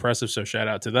pretty impressive. So shout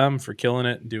out to them for killing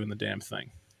it and doing the damn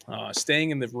thing.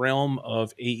 Staying in the realm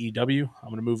of AEW, I'm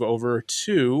going to move over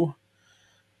to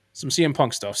some CM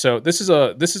Punk stuff. So this is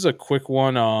a quick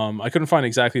one. I couldn't find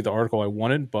exactly the article I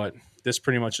wanted, but this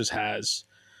pretty much just has.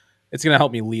 It's going to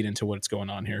help me lead into what's going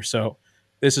on here. So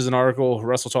this is an article,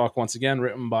 Wrestle Talk once again,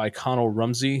 written by Connell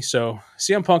Rumsey. So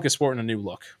CM Punk is sporting a new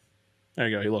look. There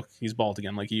you go. He's bald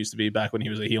again, like he used to be back when he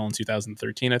was a heel in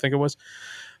 2013, I think it was.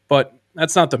 But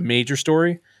that's not the major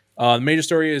story. The major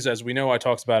story is, as we know, I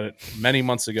talked about it many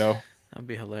months ago. That'd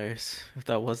be hilarious if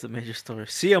that was the major story.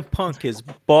 CM Punk is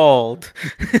bald.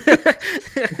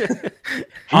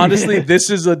 Honestly, this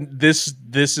is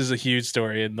a huge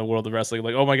story in the world of wrestling.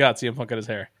 Like, oh my god, CM Punk got his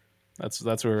hair.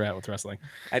 That's where we're at with wrestling.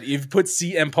 And if you put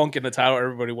CM Punk in the title,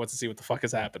 everybody wants to see what the fuck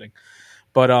is happening.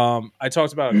 But I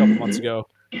talked about a couple months ago.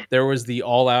 There was the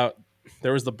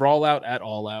brawl out at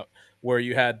All Out, where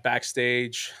you had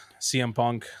backstage CM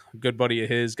Punk, a good buddy of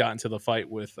his, got into a fight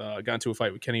with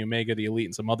Kenny Omega, the Elite,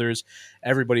 and some others.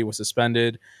 Everybody was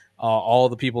suspended. All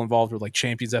of the people involved were like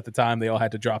champions at the time. They all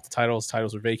had to drop the titles.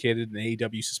 Titles were vacated, and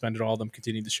AEW suspended all of them,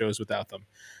 continued the shows without them.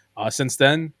 Since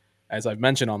then, as I've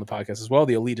mentioned on the podcast as well,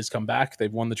 the Elite has come back.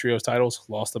 They've won the trios titles,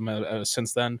 lost them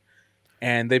since then,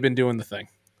 and they've been doing the thing.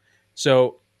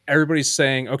 So everybody's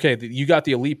saying, okay, you got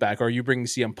the Elite back. Are you bringing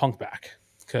CM Punk back?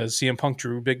 Because CM Punk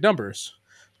drew big numbers.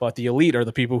 But the Elite are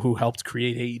the people who helped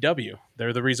create AEW.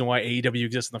 They're the reason why AEW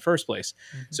exists in the first place.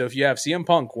 Mm-hmm. So if you have CM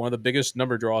Punk, one of the biggest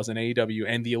number draws in AEW,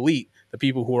 and the Elite, the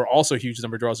people who are also huge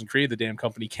number draws and created the damn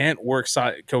company, can't work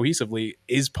cohesively,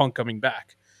 is Punk coming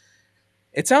back?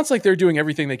 It sounds like they're doing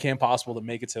everything they can possible to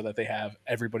make it so that they have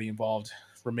everybody involved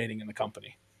remaining in the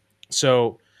company.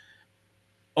 So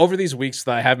over these weeks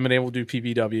that I haven't been able to do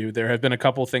PBW, there have been a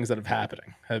couple of things that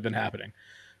have been happening.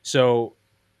 So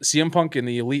CM Punk and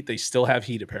the Elite, they still have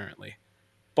heat apparently,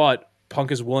 but Punk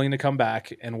is willing to come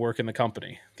back and work in the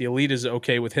company. The Elite is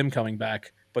okay with him coming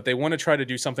back, but they want to try to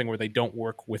do something where they don't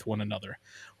work with one another.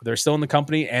 They're still in the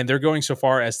company, and they're going so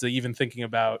far as to even thinking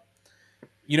about,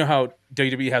 you know how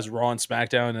WWE has Raw and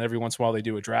SmackDown, and every once in a while they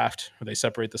do a draft where they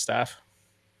separate the staff?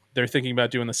 They're thinking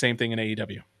about doing the same thing in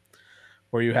AEW,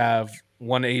 where you have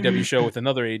one AEW show with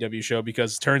another AEW show,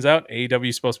 because it turns out AEW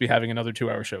is supposed to be having another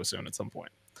 2-hour show soon at some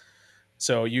point.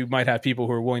 So you might have people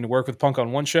who are willing to work with Punk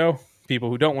on one show,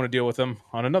 people who don't want to deal with him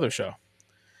on another show,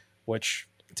 which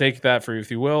take that for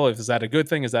if you will. Is that a good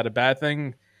thing? Is that a bad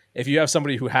thing? If you have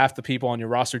somebody who half the people on your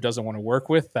roster doesn't want to work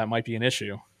with, that might be an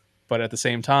issue. But at the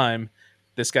same time,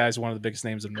 this guy's one of the biggest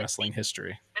names in wrestling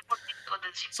history.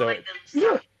 So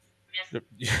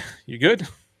you good?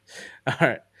 All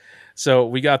right. So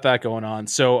we got that going on.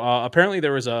 So apparently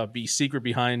there was a secret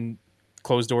behind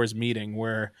closed doors meeting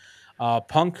where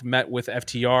Punk met with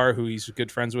FTR, who he's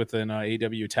good friends with in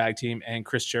AEW tag team, and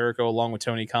Chris Jericho, along with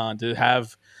Tony Khan, to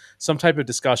have some type of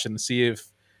discussion to see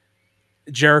if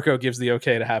Jericho gives the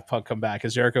okay to have Punk come back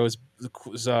because Jericho has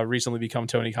recently become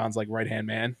Tony Khan's like right hand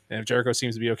man, and if Jericho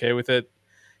seems to be okay with it,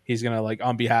 he's gonna like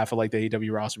on behalf of like the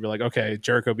AEW roster be like, okay,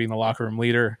 Jericho being the locker room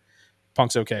leader,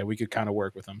 Punk's okay. We could kind of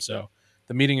work with him. So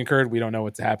the meeting occurred. We don't know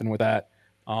what's happened with that.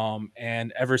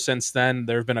 And ever since then,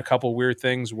 there have been a couple weird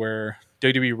things where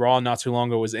WWE Raw not too long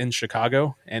ago was in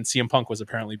Chicago, and CM Punk was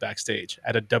apparently backstage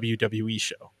at a WWE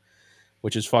show,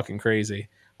 which is fucking crazy.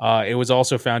 It was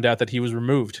also found out that he was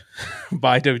removed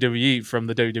by WWE from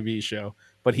the WWE show,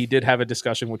 but he did have a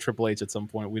discussion with Triple H at some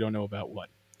point. We don't know about what.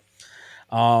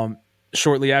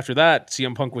 Shortly after that,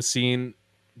 CM Punk was seen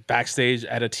backstage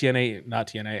at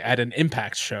a at an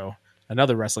Impact show,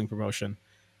 another wrestling promotion.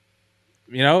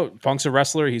 You know, Punk's a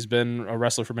wrestler. He's been a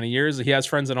wrestler for many years. He has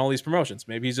friends in all these promotions.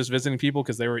 Maybe he's just visiting people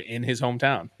because they were in his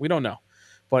hometown. We don't know.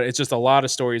 But it's just a lot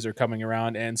of stories are coming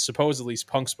around, and supposedly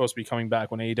Punk's supposed to be coming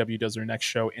back when AEW does their next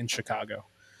show in Chicago.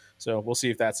 So we'll see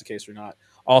if that's the case or not.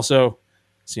 Also,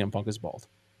 CM Punk is bald.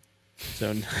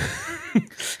 So,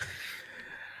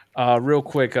 real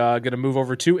quick, going to move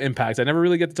over to Impact. I never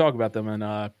really get to talk about them in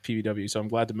PBW, so I'm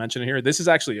glad to mention it here. This is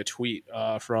actually a tweet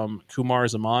from Kumar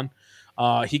Zaman.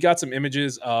 He got some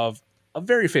images of a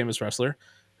very famous wrestler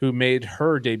who made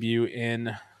her debut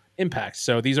in Impact.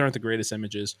 So these aren't the greatest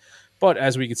images. But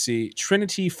as we can see,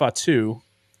 Trinity Fatu,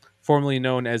 formerly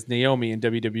known as Naomi in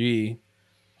WWE,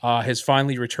 has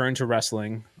finally returned to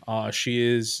wrestling. She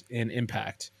is in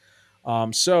Impact.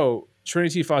 So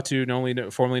Trinity Fatu,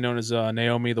 formerly known as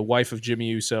Naomi, the wife of Jimmy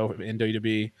Uso in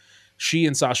WWE, she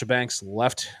and Sasha Banks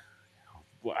left,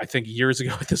 I think, years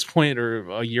ago at this point, or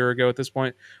a year ago at this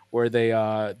point, where they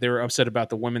were upset about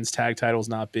the women's tag titles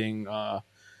not being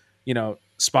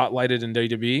spotlighted in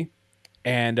WWE.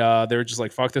 And they were just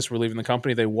like, fuck this, we're leaving the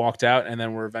company. They walked out and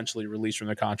then were eventually released from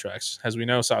their contracts. As we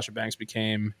know, Sasha Banks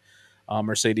became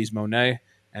Mercedes Moné,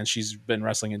 and she's been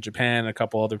wrestling in Japan and a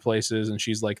couple other places, and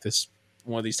she's like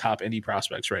one of these top indie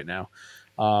prospects right now.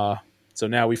 So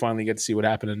now we finally get to see what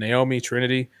happened to Naomi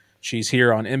Trinity. She's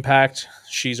here on Impact.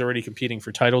 She's already competing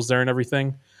for titles there and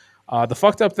everything. The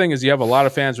fucked up thing is you have a lot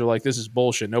of fans who are like, this is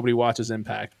bullshit. Nobody watches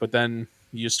Impact. But then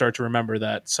you start to remember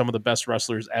that some of the best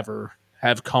wrestlers ever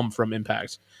have come from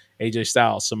Impact. AJ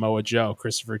Styles, Samoa Joe,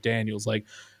 Christopher Daniels. Like,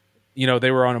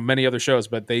 they were on many other shows,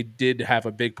 but they did have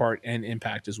a big part in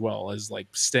Impact as well as like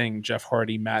Sting, Jeff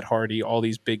Hardy, Matt Hardy, all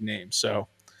these big names. So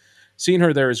seeing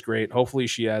her there is great. Hopefully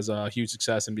she has a huge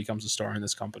success and becomes a star in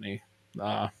this company.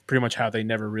 Pretty much how they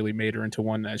never really made her into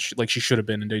one that she should have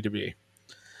been in WWE.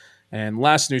 And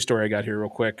last news story I got here real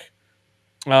quick.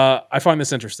 I find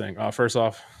this interesting. First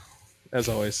off, as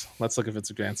always, let's look at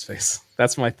Vince McMahon's face.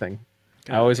 That's my thing.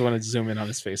 I always want to zoom in on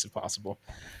his face if possible.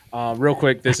 Real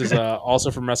quick, this is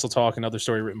also from Wrestle Talk, another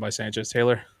story written by Sanchez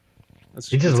Taylor.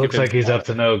 He just looks like he's up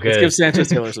to no good. Let's give Sanchez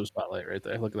Taylor some spotlight right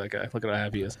there. Look at that guy. Look at how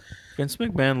happy he is. Vince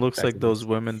McMahon looks like those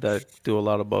women that do a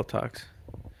lot of Botox.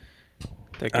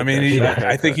 I mean,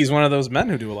 I think he's one of those men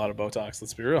who do a lot of Botox.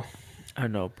 Let's be real. I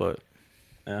know, but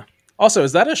yeah. Also,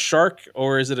 is that a shark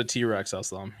or is it a T-Rex,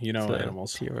 Aslam? You know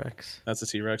animals. T-Rex. That's a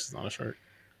T-Rex. It's not a shark.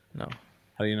 No.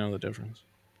 How do you know the difference?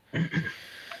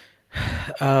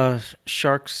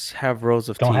 Sharks have rows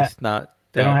of They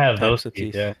don't have those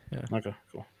teeth. Yeah. Okay,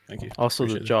 cool. Thank you. Also,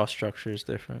 the jaw structure is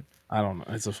different. I don't know.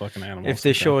 It's a fucking animal. If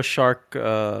they show a shark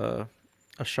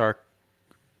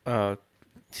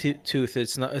tooth,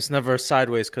 it's never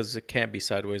sideways because it can't be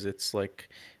sideways. It's like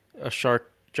a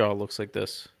shark jaw looks like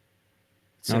this.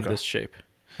 It's in this shape.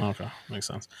 Okay, makes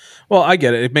sense. Well, I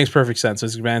get it. It makes perfect sense.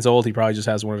 As man's old, he probably just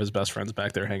has one of his best friends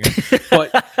back there hanging.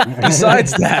 But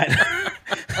besides that,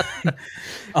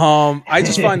 I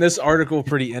just find this article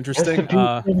pretty interesting.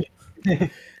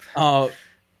 WWE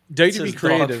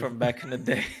Creative from back in the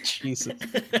day. Jesus.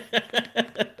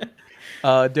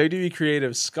 WWE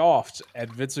Creative scoffed at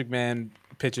Vince McMahon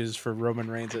pitches for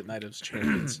Roman Reigns at Night of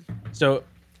Champions. So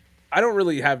I don't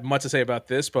really have much to say about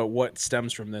this, but what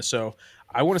stems from this. So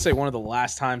I want to say one of the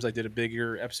last times I did a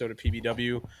bigger episode of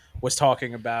PBW was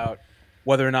talking about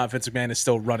whether or not Vince McMahon is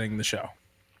still running the show.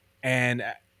 And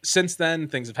since then,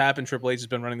 things have happened. Triple H has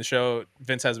been running the show.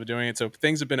 Vince has been doing it. So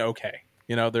things have been okay.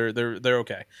 They're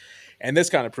okay. And this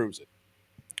kind of proves it.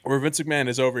 Where Vince McMahon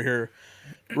is over here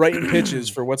writing pitches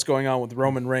for what's going on with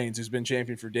Roman Reigns, who's been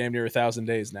champion for damn near 1,000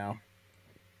 days now.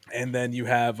 And then you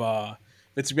have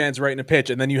Vince McMahon's writing a pitch,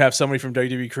 and then you have somebody from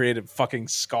WWE Creative fucking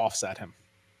scoffs at him.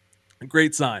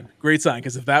 Great sign.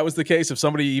 Because if that was the case, if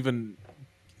somebody even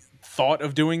thought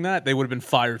of doing that, they would have been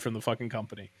fired from the fucking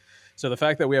company. So the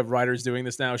fact that we have writers doing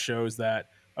this now shows that,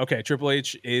 okay, Triple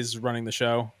H is running the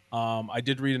show. I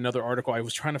did read another article. I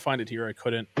was trying to find it here. I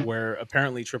couldn't. Where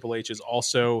apparently Triple H is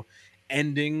also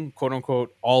ending, quote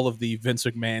unquote, all of the Vince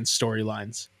McMahon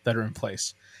storylines that are in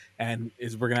place, and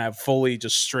we're gonna have fully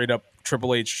just straight up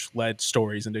Triple H led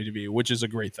stories in WWE, which is a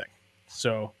great thing.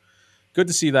 So good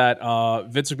to see that.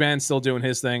 Vince McMahon's still doing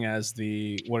his thing as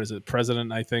the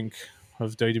president, I think,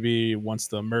 of WWE once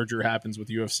the merger happens with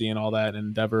UFC and all that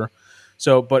Endeavor.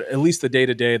 So, but at least the day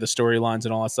to day, the storylines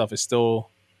and all that stuff is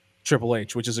still Triple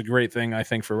H, which is a great thing, I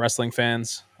think, for wrestling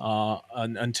fans.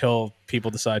 Until people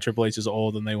decide Triple H is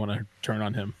old and they want to turn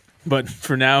on him. But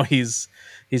for now, he's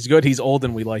good. He's old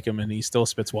and we like him, and he still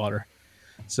spits water.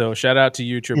 So shout out to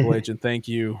you, Triple H, and thank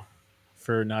you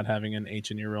for not having an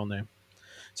H in your real name.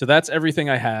 So that's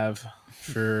everything I have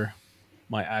for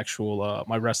my actual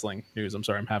my wrestling news. I'm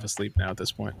sorry, I'm half asleep now at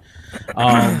this point.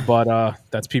 But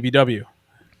that's PBW.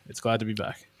 It's glad to be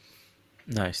back.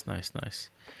 Nice.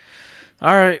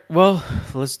 All right, well,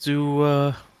 let's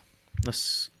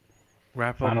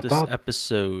wrap up Final this thought.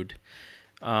 episode.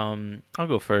 I'll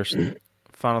go first.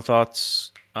 Final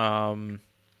thoughts. Man,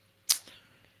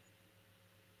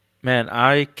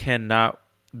 I cannot.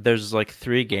 There's like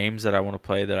 3 games that I want to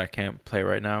play that I can't play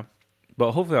right now,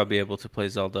 but hopefully I'll be able to play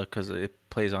Zelda because it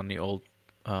plays on the old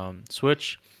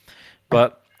Switch.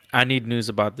 But I need news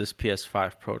about this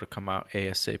PS5 Pro to come out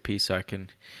ASAP so I can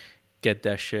get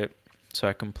that shit so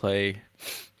I can play. I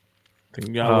think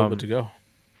you got a little bit to go.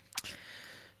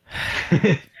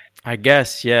 I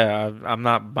guess, yeah. I'm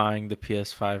not buying the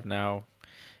PS5 now.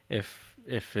 If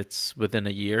it's within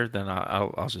a year, then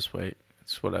I'll just wait.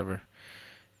 It's whatever.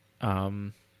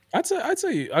 I'd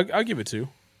say I'll give it 2.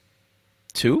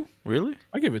 2? Really?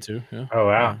 I give it 2. Yeah. Oh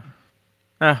wow.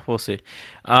 We'll see.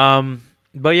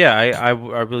 But yeah, I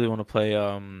really want to play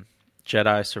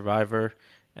Jedi Survivor,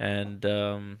 and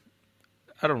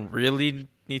I don't really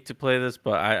need to play this,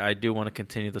 but I do want to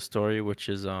continue the story, which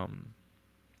is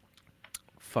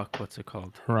what's it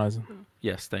called? Horizon.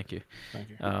 Yes, thank you. Thank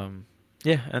you.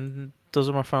 Yeah, and those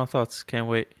are my final thoughts. Can't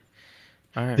wait.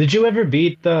 All right. Did you ever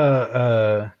beat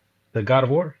the God of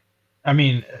War? I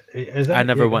mean, is that I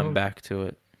never your went goal? back to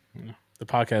it. The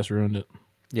podcast ruined it.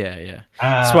 Yeah.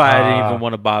 That's why I didn't even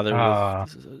want to bother ah.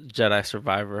 with Jedi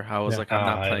Survivor. I was Yeah. like, I'm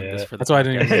not playing yeah. this for the That's why I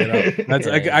didn't even bring it up. That's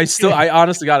Yeah. I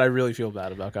honestly, God, I really feel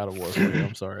bad about God of War for you.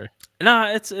 I'm sorry.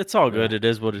 Nah, it's all good. Yeah. It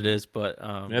is what it is. But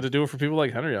You had to do it for people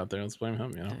like Henry out there. Let's blame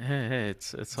him. You know. hey,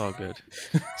 it's all good.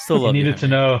 Still You love you. needed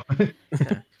to Henry.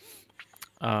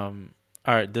 know.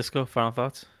 All right, Disco. Final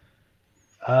thoughts.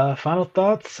 Final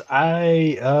thoughts.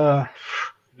 Man,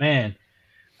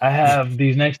 I have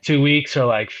these next 2 weeks are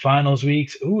like finals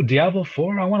weeks. Ooh, Diablo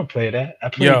 4. I want to play that. I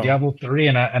played Yo. Diablo 3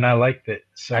 and I liked it.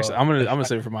 So Actually, I'm gonna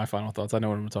save it for my final thoughts. I know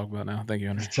what I'm gonna talk about now. Thank you,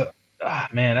 Henry. So,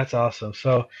 man, that's awesome.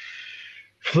 So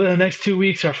for the next 2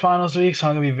 weeks are finals weeks, so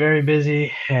I'm gonna be very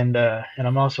busy, and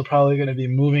I'm also probably gonna be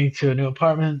moving to a new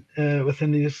apartment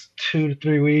within these 2 to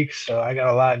 3 weeks. So I got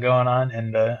a lot going on,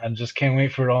 and I just can't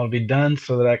wait for it all to be done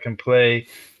so that I can play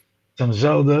some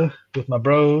Zelda with my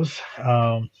bros,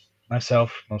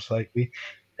 myself most likely.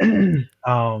 So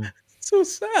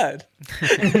sad.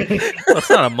 Well,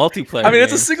 it's not a multiplayer. I mean,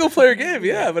 it's a game. single player game,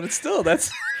 yeah, but it's still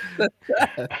that's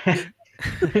sad.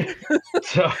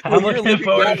 So Well, I'm you're looking living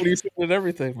forward. down when you said it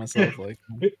everything myself. Like,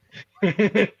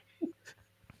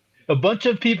 A bunch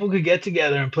of people could get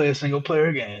together and play a single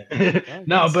player game.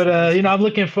 No, that's- but I'm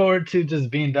looking forward to just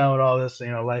being done with all this.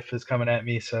 Life is coming at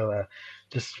me, so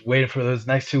just waiting for those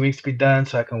next 2 weeks to be done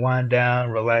so I can wind down,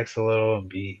 relax a little,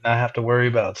 and not have to worry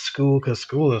about school, because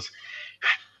school is,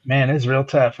 man, it's real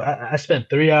tough. I spent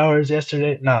 3 hours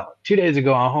yesterday, no, 2 days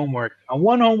ago on homework, on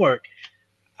one homework.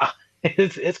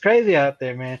 It's crazy out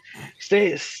there, man.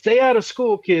 Stay out of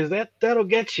school, kids. That'll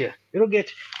get you. It'll get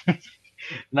you.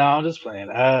 No, I'm just playing.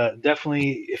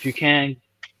 Definitely, if you can,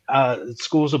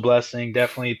 school's a blessing.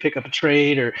 Definitely pick up a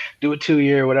trade or do a 2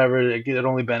 year, whatever. It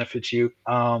only benefits you.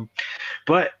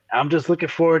 But I'm just looking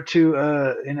forward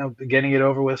to getting it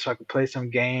over with so I can play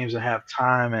some games and have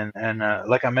time. And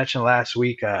like I mentioned last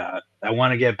week, I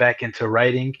want to get back into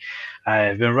writing.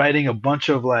 I've been writing a bunch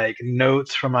of like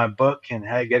notes for my book and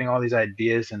getting all these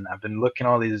ideas. And I've been looking at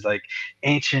all these like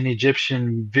ancient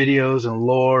Egyptian videos and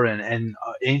lore and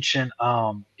ancient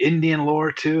Indian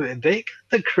lore too. And they got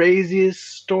the craziest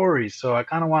stories. So I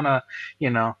kind of want to,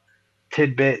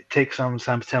 take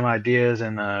some ideas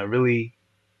and really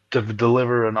to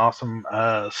deliver an awesome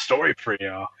story for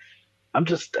y'all. I'm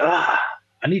just I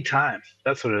need time.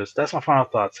 That's what it is. That's my final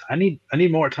thoughts. I need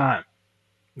more time.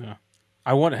 yeah.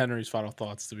 I want Henry's final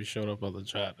thoughts to be showed up on the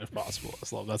chat if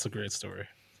possible. That's a great story.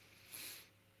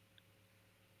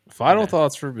 Final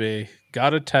thoughts for me.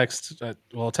 Got a text. A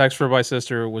text from my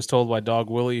sister was told by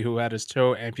dog Willie, who had his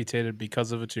toe amputated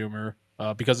because of a tumor,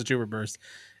 because of tumor burst,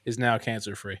 is now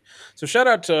cancer free. So shout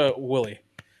out to Willie.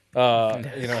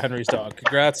 Henry's dog.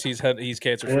 Congrats, he's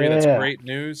cancer free. That's Yeah. great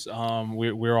news.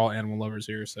 We're all animal lovers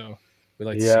here, so we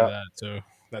like to see Yeah. that. So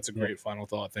that's a Yeah. great final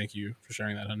thought. Thank you for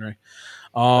sharing that, Henry.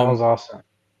 That was awesome.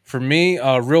 For me,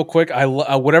 real quick,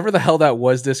 whatever the hell that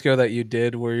was, Disco, that you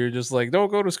did, where you're just like, don't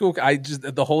go to school. I just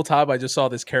the whole time I just saw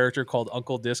this character called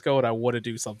Uncle Disco, and I want to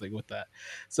do something with that.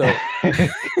 So,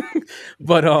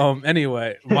 but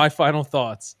anyway, my final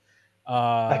thoughts.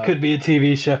 That could be a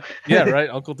TV show. Yeah, right,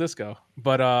 Uncle Disco.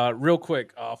 But real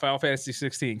quick, Final Fantasy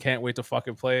 16. Can't wait to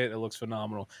fucking play it. It looks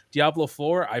phenomenal. Diablo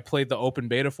 4. I played the open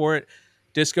beta for it.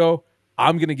 Disco.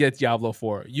 I'm going to get Diablo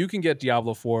 4. You can get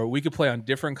Diablo 4. We could play on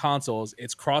different consoles.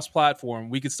 It's cross-platform.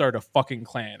 We could start a fucking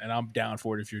clan, and I'm down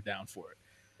for it if you're down for it.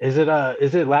 Is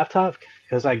it laptop?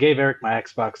 Because I gave Eric my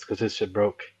Xbox because his shit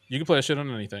broke. You can play that shit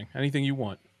on anything. Anything you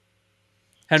want.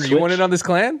 Henry, Switch? You want it on this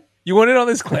clan? You want it on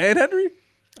this clan, Henry?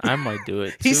 I might do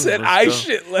it. He too. said, Let's "I go.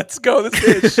 shit. Let's go." This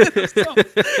is shit.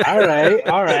 All right.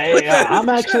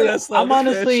 I'm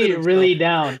honestly really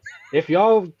down. If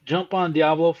y'all jump on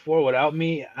Diablo 4 without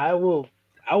me, I will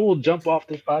jump off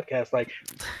this podcast. Like,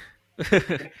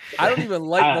 I don't even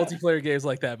like multiplayer games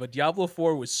like that, but Diablo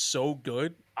 4 was so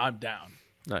good. I'm down.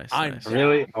 Nice. I'm nice. down.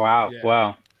 really? Wow. Yeah.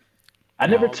 Wow. I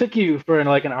never took you for an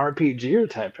RPG or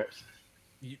type person.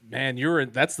 Man,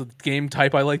 that's the game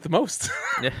type I like the most.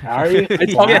 Yeah. Are you? I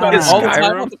talk about it all the time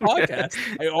Skyrim. on the podcast.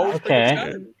 I always Okay.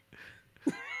 bring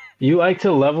Skyrim. You like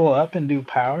to level up and do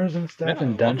powers and stuff Yeah, I love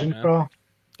and it, dungeon man. crawl?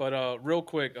 But real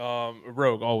quick,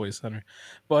 Rogue always, Henry.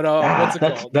 But what's it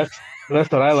called?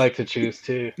 That's what I like to choose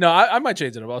too. No, I might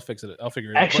change it up. I'll fix it. I'll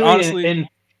figure it out. Actually, But honestly,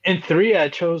 in 3, I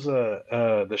chose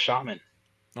the shaman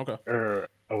okay. or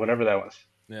whatever that was.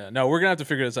 Yeah, no, we're gonna have to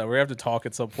figure this out. We're gonna have to talk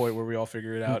at some point where we all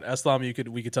figure it out. Eslam,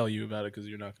 we could tell you about it because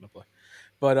you're not gonna play.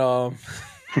 But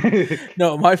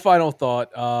no, my final thought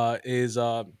is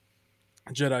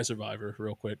Jedi Survivor,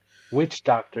 real quick. Witch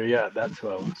Doctor, yeah, that's who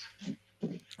I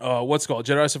was. What's it called?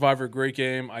 Jedi Survivor, great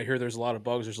game. I hear there's a lot of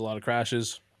bugs, there's a lot of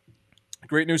crashes.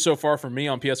 Great news so far for me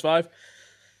on PS5.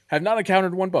 Have not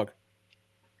encountered one bug.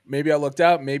 Maybe I looked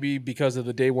out. Maybe because of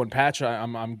the day one patch,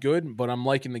 I'm good. But I'm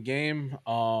liking the game.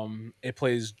 It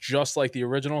plays just like the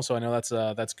original, so I know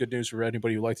that's good news for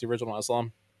anybody who likes the original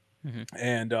Islam. Mm-hmm.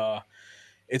 And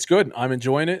it's good. I'm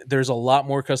enjoying it. There's a lot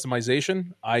more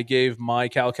customization. I gave my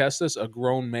Cal Kestis a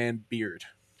grown man beard.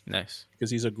 Nice.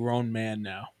 Because he's a grown man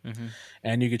now. Mm-hmm.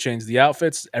 And you could change the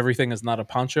outfits. Everything is not a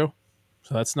poncho.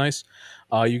 So that's nice.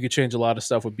 You could change a lot of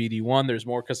stuff with BD1. There's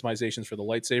more customizations for the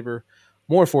lightsaber,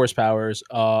 more force powers,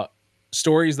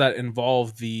 stories that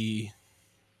involve the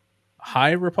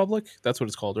High Republic. That's what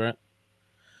it's called, right?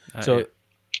 So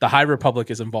the High Republic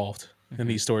is involved in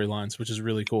these storylines, which is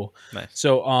really cool. Nice.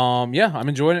 So, yeah, I'm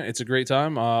enjoying it. It's a great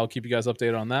time. I'll keep you guys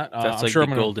updated on that. That's I'm like sure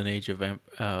the golden age of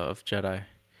Jedi.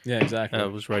 Yeah, exactly.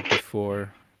 It was right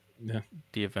before Yeah.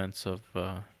 the events of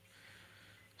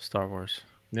Star Wars.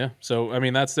 Yeah. So, I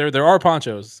mean, that's there are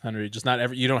ponchos, Henry. Just not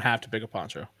every. You don't have to pick a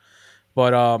poncho.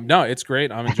 But no, it's great.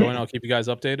 I'm enjoying it. I'll keep you guys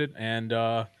updated. And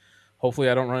hopefully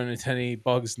I don't run into any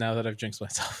bugs now that I've jinxed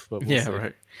myself. But we'll see.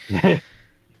 Right.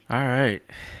 All right.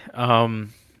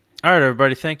 All right,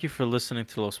 everybody. Thank you for listening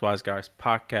to Los Wise Guys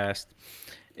podcast.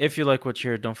 If you like what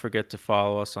you hear, don't forget to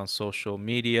follow us on social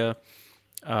media.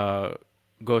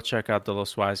 Go check out the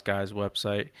Los Wise Guys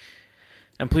website.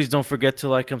 And please don't forget to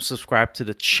like and subscribe to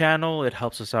the channel. It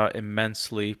helps us out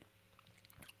immensely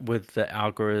with the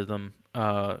algorithm.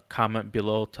 Comment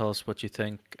below. Tell us what you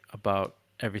think about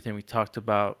everything we talked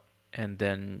about. And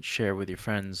then share with your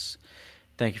friends.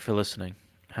 Thank you for listening.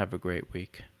 Have a great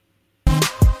week.